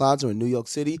Flatiron Plaza in New York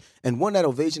City and one at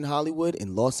Ovation Hollywood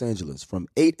in Los Angeles from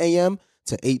 8 a.m.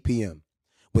 to 8 p.m.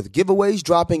 With giveaways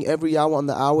dropping every hour on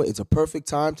the hour, it's a perfect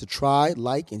time to try,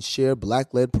 like, and share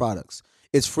Black-led products.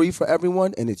 It's free for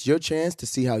everyone, and it's your chance to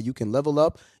see how you can level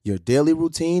up your daily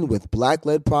routine with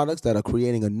Black-led products that are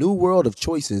creating a new world of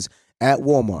choices at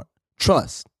Walmart.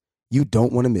 Trust, you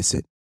don't want to miss it.